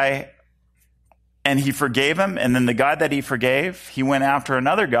guy, and he forgave him. And then the guy that he forgave, he went after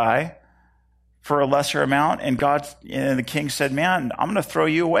another guy for a lesser amount. And the king said, man, I'm going to throw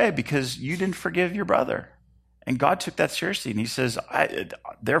you away because you didn't forgive your brother. And God took that seriously. And he says,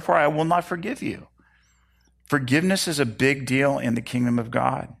 therefore, I will not forgive you. Forgiveness is a big deal in the kingdom of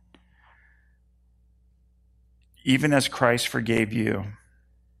God. Even as Christ forgave you.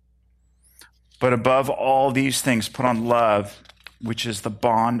 But above all these things, put on love, which is the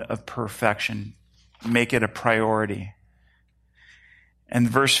bond of perfection. Make it a priority. And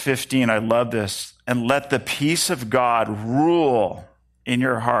verse 15, I love this. And let the peace of God rule in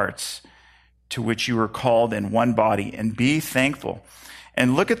your hearts, to which you were called in one body, and be thankful.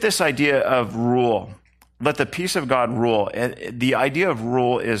 And look at this idea of rule. Let the peace of God rule. The idea of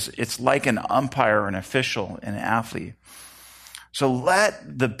rule is it's like an umpire, an official, an athlete. So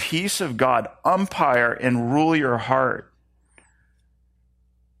let the peace of God umpire and rule your heart.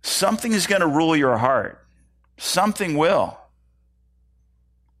 Something is going to rule your heart. Something will.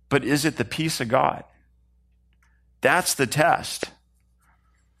 But is it the peace of God? That's the test.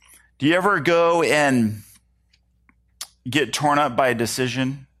 Do you ever go and get torn up by a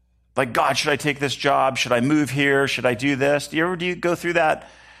decision? Like, God, should I take this job? Should I move here? Should I do this? Do you go through that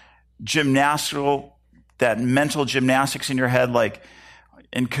mental gymnastics in your head, like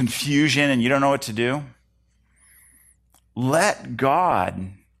in confusion, and you don't know what to do? Let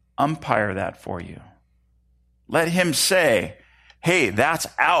God umpire that for you. Let him say, hey, that's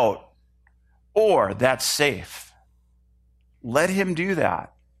out, or that's safe. Let him do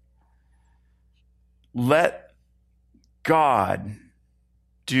that. Let God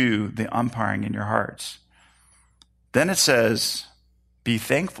do the umpiring in your hearts. Then it says, be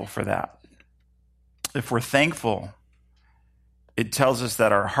thankful for that. If we're thankful, it tells us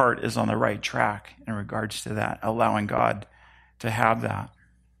that our heart is on the right track in regards to that, allowing God to have that.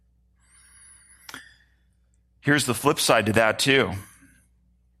 Here's the flip side to that too.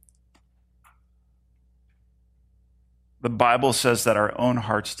 the Bible says that our own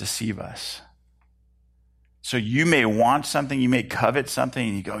hearts deceive us. So you may want something, you may covet something,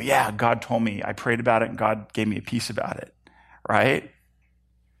 and you go, yeah, God told me, I prayed about it, and God gave me a peace about it, right?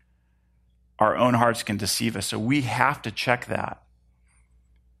 Our own hearts can deceive us, so we have to check that.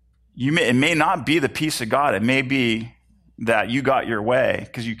 It may not be the peace of God. It may be that you got your way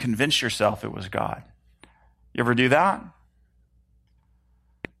because you convinced yourself it was God. You ever do that?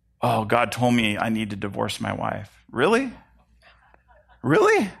 Oh, God told me I need to divorce my wife. Really?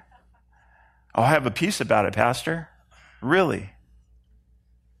 Really? Oh, I have a peace about it, Pastor. Really?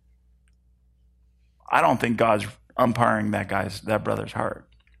 I don't think God's umpiring that brother's heart.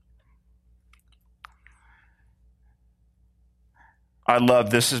 I love,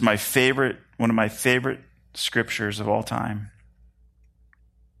 this is one of my favorite scriptures of all time.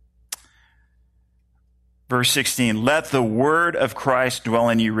 Verse 16, let the word of Christ dwell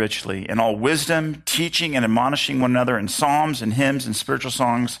in you richly, in all wisdom, teaching and admonishing one another in psalms and hymns and spiritual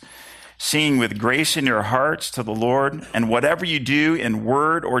songs, singing with grace in your hearts to the Lord. And whatever you do in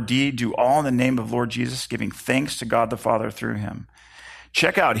word or deed, do all in the name of Lord Jesus, giving thanks to God the Father through him.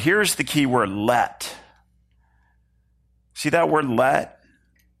 Check out, here's the key word, let. See that word, let?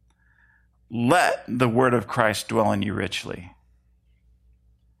 Let the word of Christ dwell in you richly.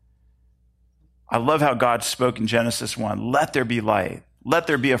 I love how God spoke in Genesis 1. Let there be light. Let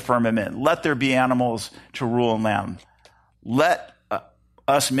there be a firmament. Let there be animals to rule and land. Let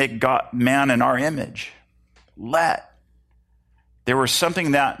us make man in our image. Let. There was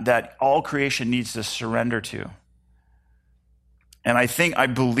something that all creation needs to surrender to. And I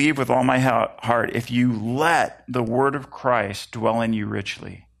believe with all my heart, if you let the word of Christ dwell in you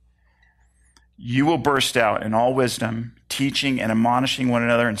richly, you will burst out in all wisdom, teaching and admonishing one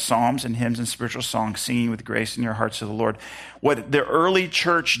another in psalms and hymns and spiritual songs, singing with grace in your hearts to the Lord. What the early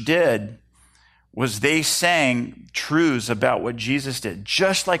church did was they sang truths about what Jesus did,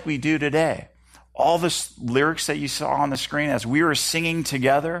 just like we do today. All the lyrics that you saw on the screen, as we were singing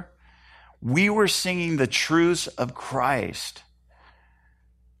together, we were singing the truths of Christ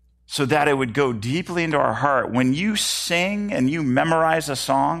so that it would go deeply into our heart. When you sing and you memorize a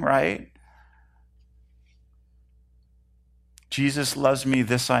song, right? Jesus loves me,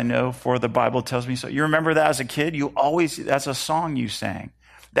 this I know, for the Bible tells me so. You remember that as a kid? That's a song you sang.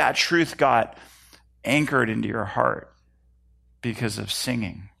 That truth got anchored into your heart because of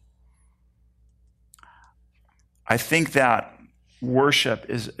singing. I think that worship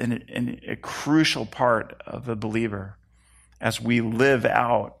is a crucial part of a believer as we live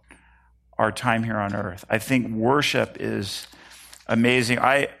out our time here on earth. I think worship is amazing.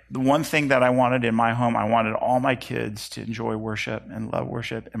 The one thing that I wanted in my home, I wanted all my kids to enjoy worship and love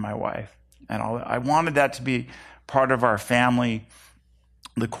worship, and my wife. And I wanted that to be part of our family,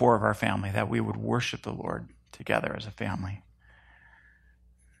 the core of our family, that we would worship the Lord together as a family.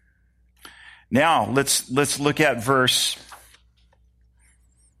 Now, let's look at verse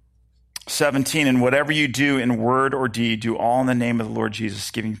 17. And whatever you do in word or deed, do all in the name of the Lord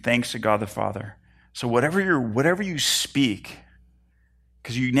Jesus, giving thanks to God the Father. So whatever you speak,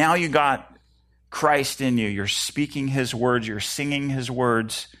 because you got Christ in you. You're speaking his words. You're singing his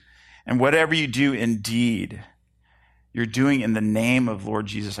words. And whatever you do in deed, you're doing in the name of Lord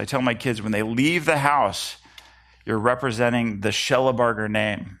Jesus. I tell my kids, when they leave the house, you're representing the Shellabarger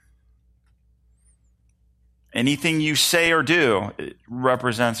name. Anything you say or do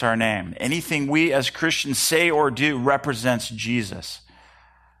represents our name. Anything we as Christians say or do represents Jesus.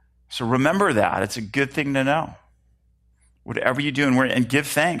 So remember that. It's a good thing to know. Whatever you do and give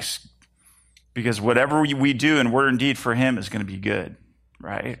thanks, because whatever we do in word and deed for him is going to be good,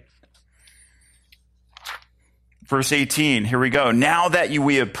 right? Verse 18, here we go. Now that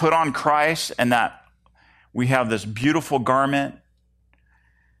we have put on Christ and that we have this beautiful garment,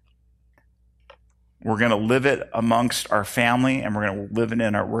 we're going to live it amongst our family and we're going to live it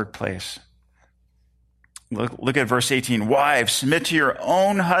in our workplace. Look at verse 18. Wives, submit to your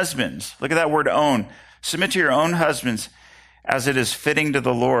own husbands. Look at that word own. Submit to your own husbands as it is fitting to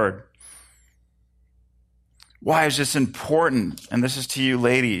the Lord. Wives, it's important, and this is to you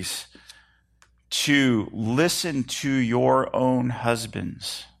ladies, to listen to your own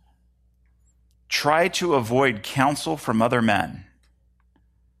husbands. Try to avoid counsel from other men.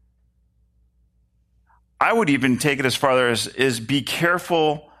 I would even take it as far as be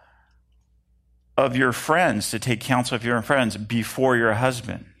careful of your friends, to take counsel of your friends before your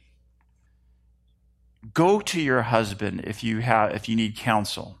husband. Go to your husband if you need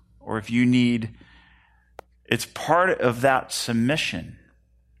counsel, or if you need, it's part of that submission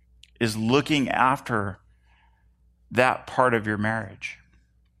is looking after that part of your marriage.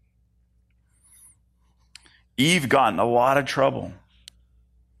 Eve got in a lot of trouble.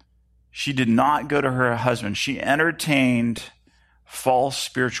 She did not go to her husband. She entertained false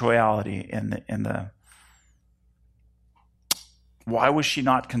spirituality in the why was she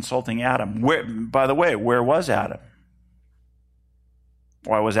not consulting Adam? By the way, where was Adam?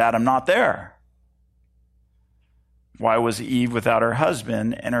 Why was Adam not there? Why was Eve without her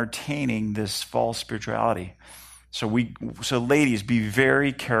husband entertaining this false spirituality? So ladies, be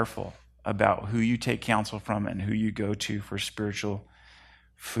very careful about who you take counsel from and who you go to for spiritual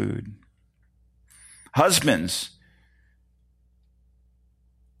food. Husbands,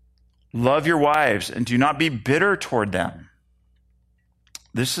 love your wives and do not be bitter toward them.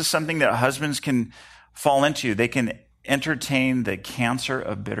 This is something that husbands can fall into. They can entertain the cancer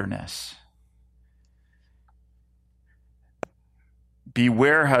of bitterness.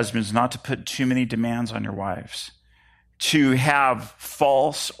 Beware, husbands, not to put too many demands on your wives, to have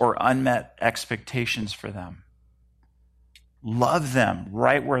false or unmet expectations for them. Love them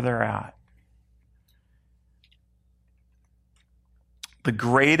right where they're at. The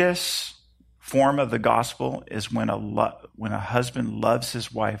greatest form of the gospel is when a husband loves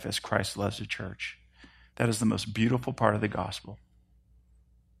his wife as Christ loves the church. That is the most beautiful part of the gospel.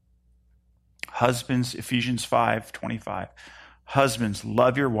 Husbands, Ephesians 5:25. Husbands,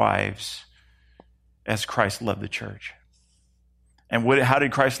 love your wives as Christ loved the church. And how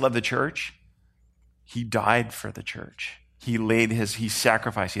did Christ love the church? He died for the church. He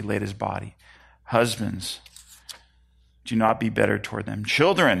sacrificed, he laid his body. Husbands, do not be bitter toward them.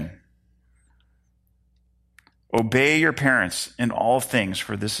 Children, obey your parents in all things,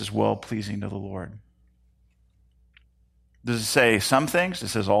 for this is well-pleasing to the Lord. Does it say some things? It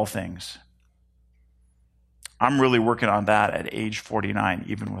says all things. I'm really working on that at age 49,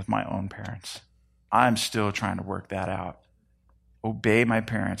 even with my own parents. I'm still trying to work that out. Obey my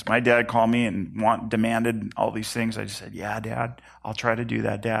parents. My dad called me and demanded all these things. I just said, yeah, Dad, I'll try to do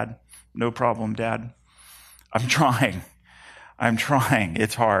that, Dad. No problem, Dad. I'm trying.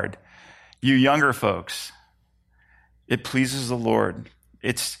 It's hard. You younger folks, it pleases the Lord.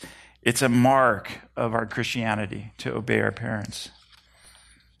 It's a mark of our Christianity to obey our parents.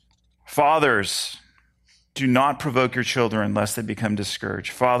 Fathers, do not provoke your children lest they become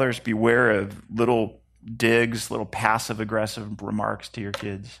discouraged. Fathers, beware of little digs, little passive-aggressive remarks to your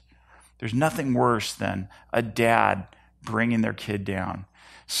kids. There's nothing worse than a dad bringing their kid down.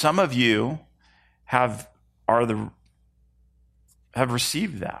 Some of you have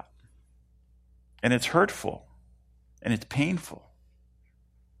received that, and it's hurtful, and it's painful.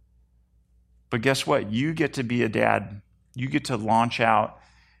 But guess what? You get to be a dad. You get to launch out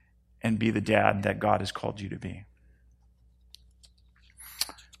and be the dad that God has called you to be.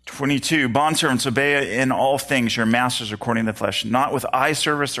 22, bondservants, obey in all things your masters according to the flesh, not with eye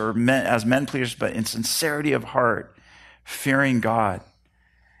service or as men pleasers, but in sincerity of heart, fearing God.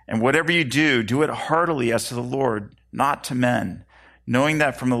 And whatever you do, do it heartily as to the Lord, not to men, knowing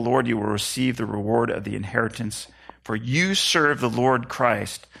that from the Lord you will receive the reward of the inheritance. For you serve the Lord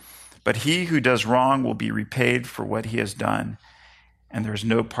Christ, but he who does wrong will be repaid for what he has done. And there's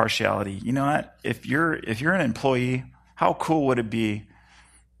no partiality. You know what? If you're an employee, how cool would it be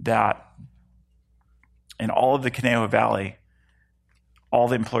that in all of the Conejo Valley, all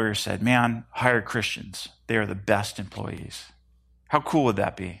the employers said, man, hire Christians. They are the best employees. How cool would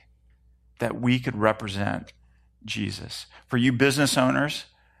that be? That we could represent Jesus. For you business owners,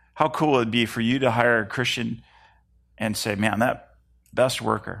 how cool would it be for you to hire a Christian and say, man, that best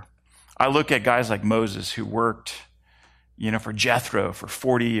worker. I look at guys like Moses who worked, for Jethro for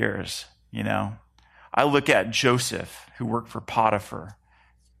 40 years, I look at Joseph who worked for Potiphar,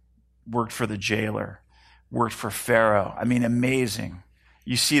 worked for the jailer, worked for Pharaoh. I mean, amazing.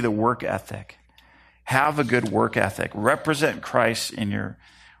 You see the work ethic. Have a good work ethic. Represent Christ in your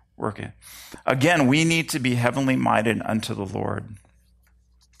work. Again, we need to be heavenly minded unto the Lord.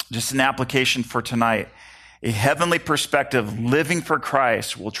 Just an application for tonight. A heavenly perspective, living for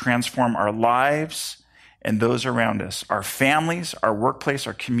Christ, will transform our lives and those around us, our families, our workplace,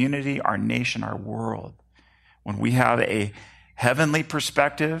 our community, our nation, our world. When we have a heavenly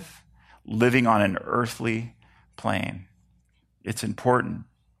perspective, living on an earthly plane, it's important.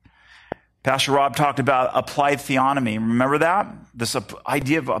 Pastor Rob talked about applied theonomy. Remember that? This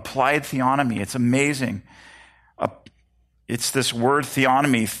idea of applied theonomy. It's amazing. It's this word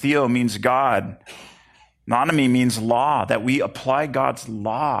theonomy. Theo means God. Nonomy means law, that we apply God's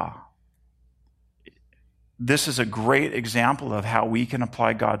law. This is a great example of how we can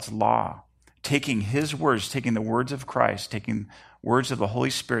apply God's law. Taking his words, taking the words of Christ, taking words of the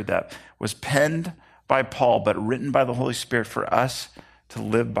Holy Spirit that was penned by Paul, but written by the Holy Spirit for us to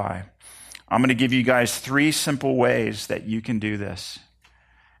live by. I'm going to give you guys 3 simple ways that you can do this.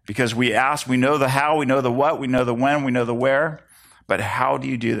 Because we know the how, we know the what, we know the when, we know the where. But how do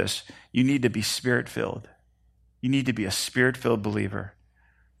you do this? You need to be Spirit-filled. You need to be a Spirit-filled believer.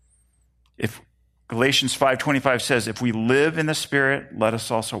 If Galatians 5:25 says, if we live in the Spirit, let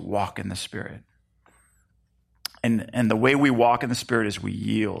us also walk in the Spirit. And the way we walk in the Spirit is we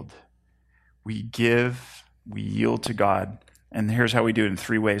yield. We give, we yield to God. And here's how we do it in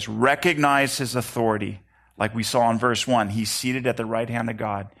 3 ways. Recognize his authority. Like we saw in verse 1, he's seated at the right hand of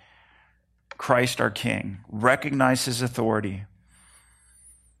God. Christ our King. Recognize his authority.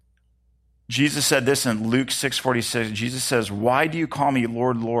 Jesus said this in Luke 6:46. Jesus says, why do you call me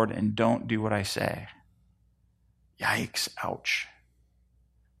Lord, Lord, and don't do what I say? Yikes, ouch.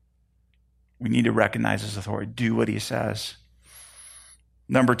 We need to recognize his authority. Do what he says.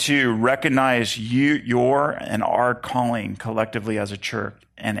 Number 2, recognize your and our calling collectively as a church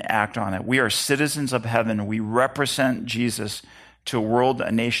and act on it. We are citizens of heaven. We represent Jesus to a world,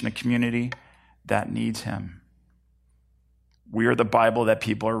 a nation, a community that needs him. We are the Bible that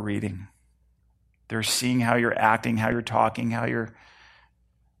people are reading. They're seeing how you're acting, how you're talking,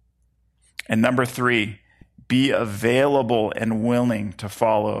 And number 3, be available and willing to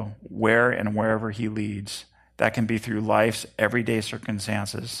follow where and wherever he leads. That can be through life's everyday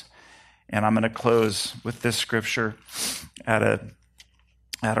circumstances. And I'm going to close with this scripture out of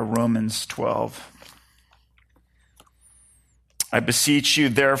Romans 12. I beseech you,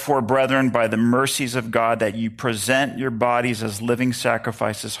 therefore, brethren, by the mercies of God, that you present your bodies as living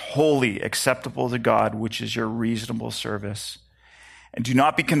sacrifices, holy, acceptable to God, which is your reasonable service. And do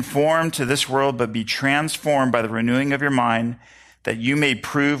not be conformed to this world, but be transformed by the renewing of your mind, that you may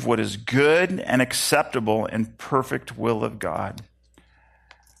prove what is good and acceptable and perfect will of God.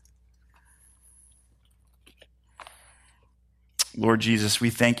 Lord Jesus, we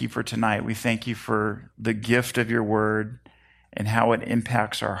thank you for tonight. We thank you for the gift of your word and how it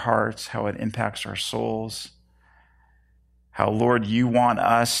impacts our hearts, how it impacts our souls. How, Lord, you want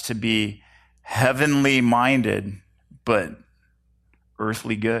us to be heavenly minded, but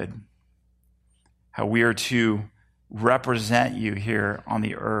earthly good. How we are to represent you here on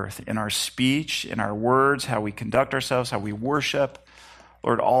the earth in our speech, in our words, how we conduct ourselves, how we worship.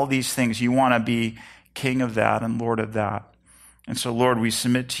 Lord, all these things, you want to be king of that and Lord of that. And so, Lord, we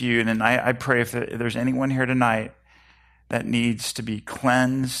submit to you. And I pray if there's anyone here tonight that needs to be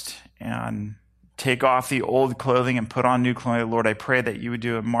cleansed and take off the old clothing and put on new clothing, Lord, I pray that you would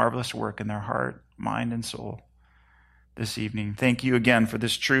do a marvelous work in their heart, mind, and soul this evening. Thank you again for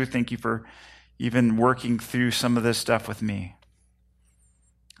this truth. Thank you for even working through some of this stuff with me.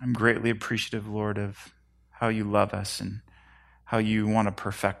 I'm greatly appreciative, Lord, of how you love us and how you want to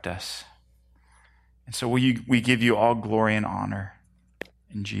perfect us. And so we give you all glory and honor.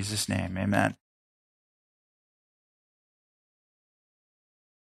 In Jesus' name, amen.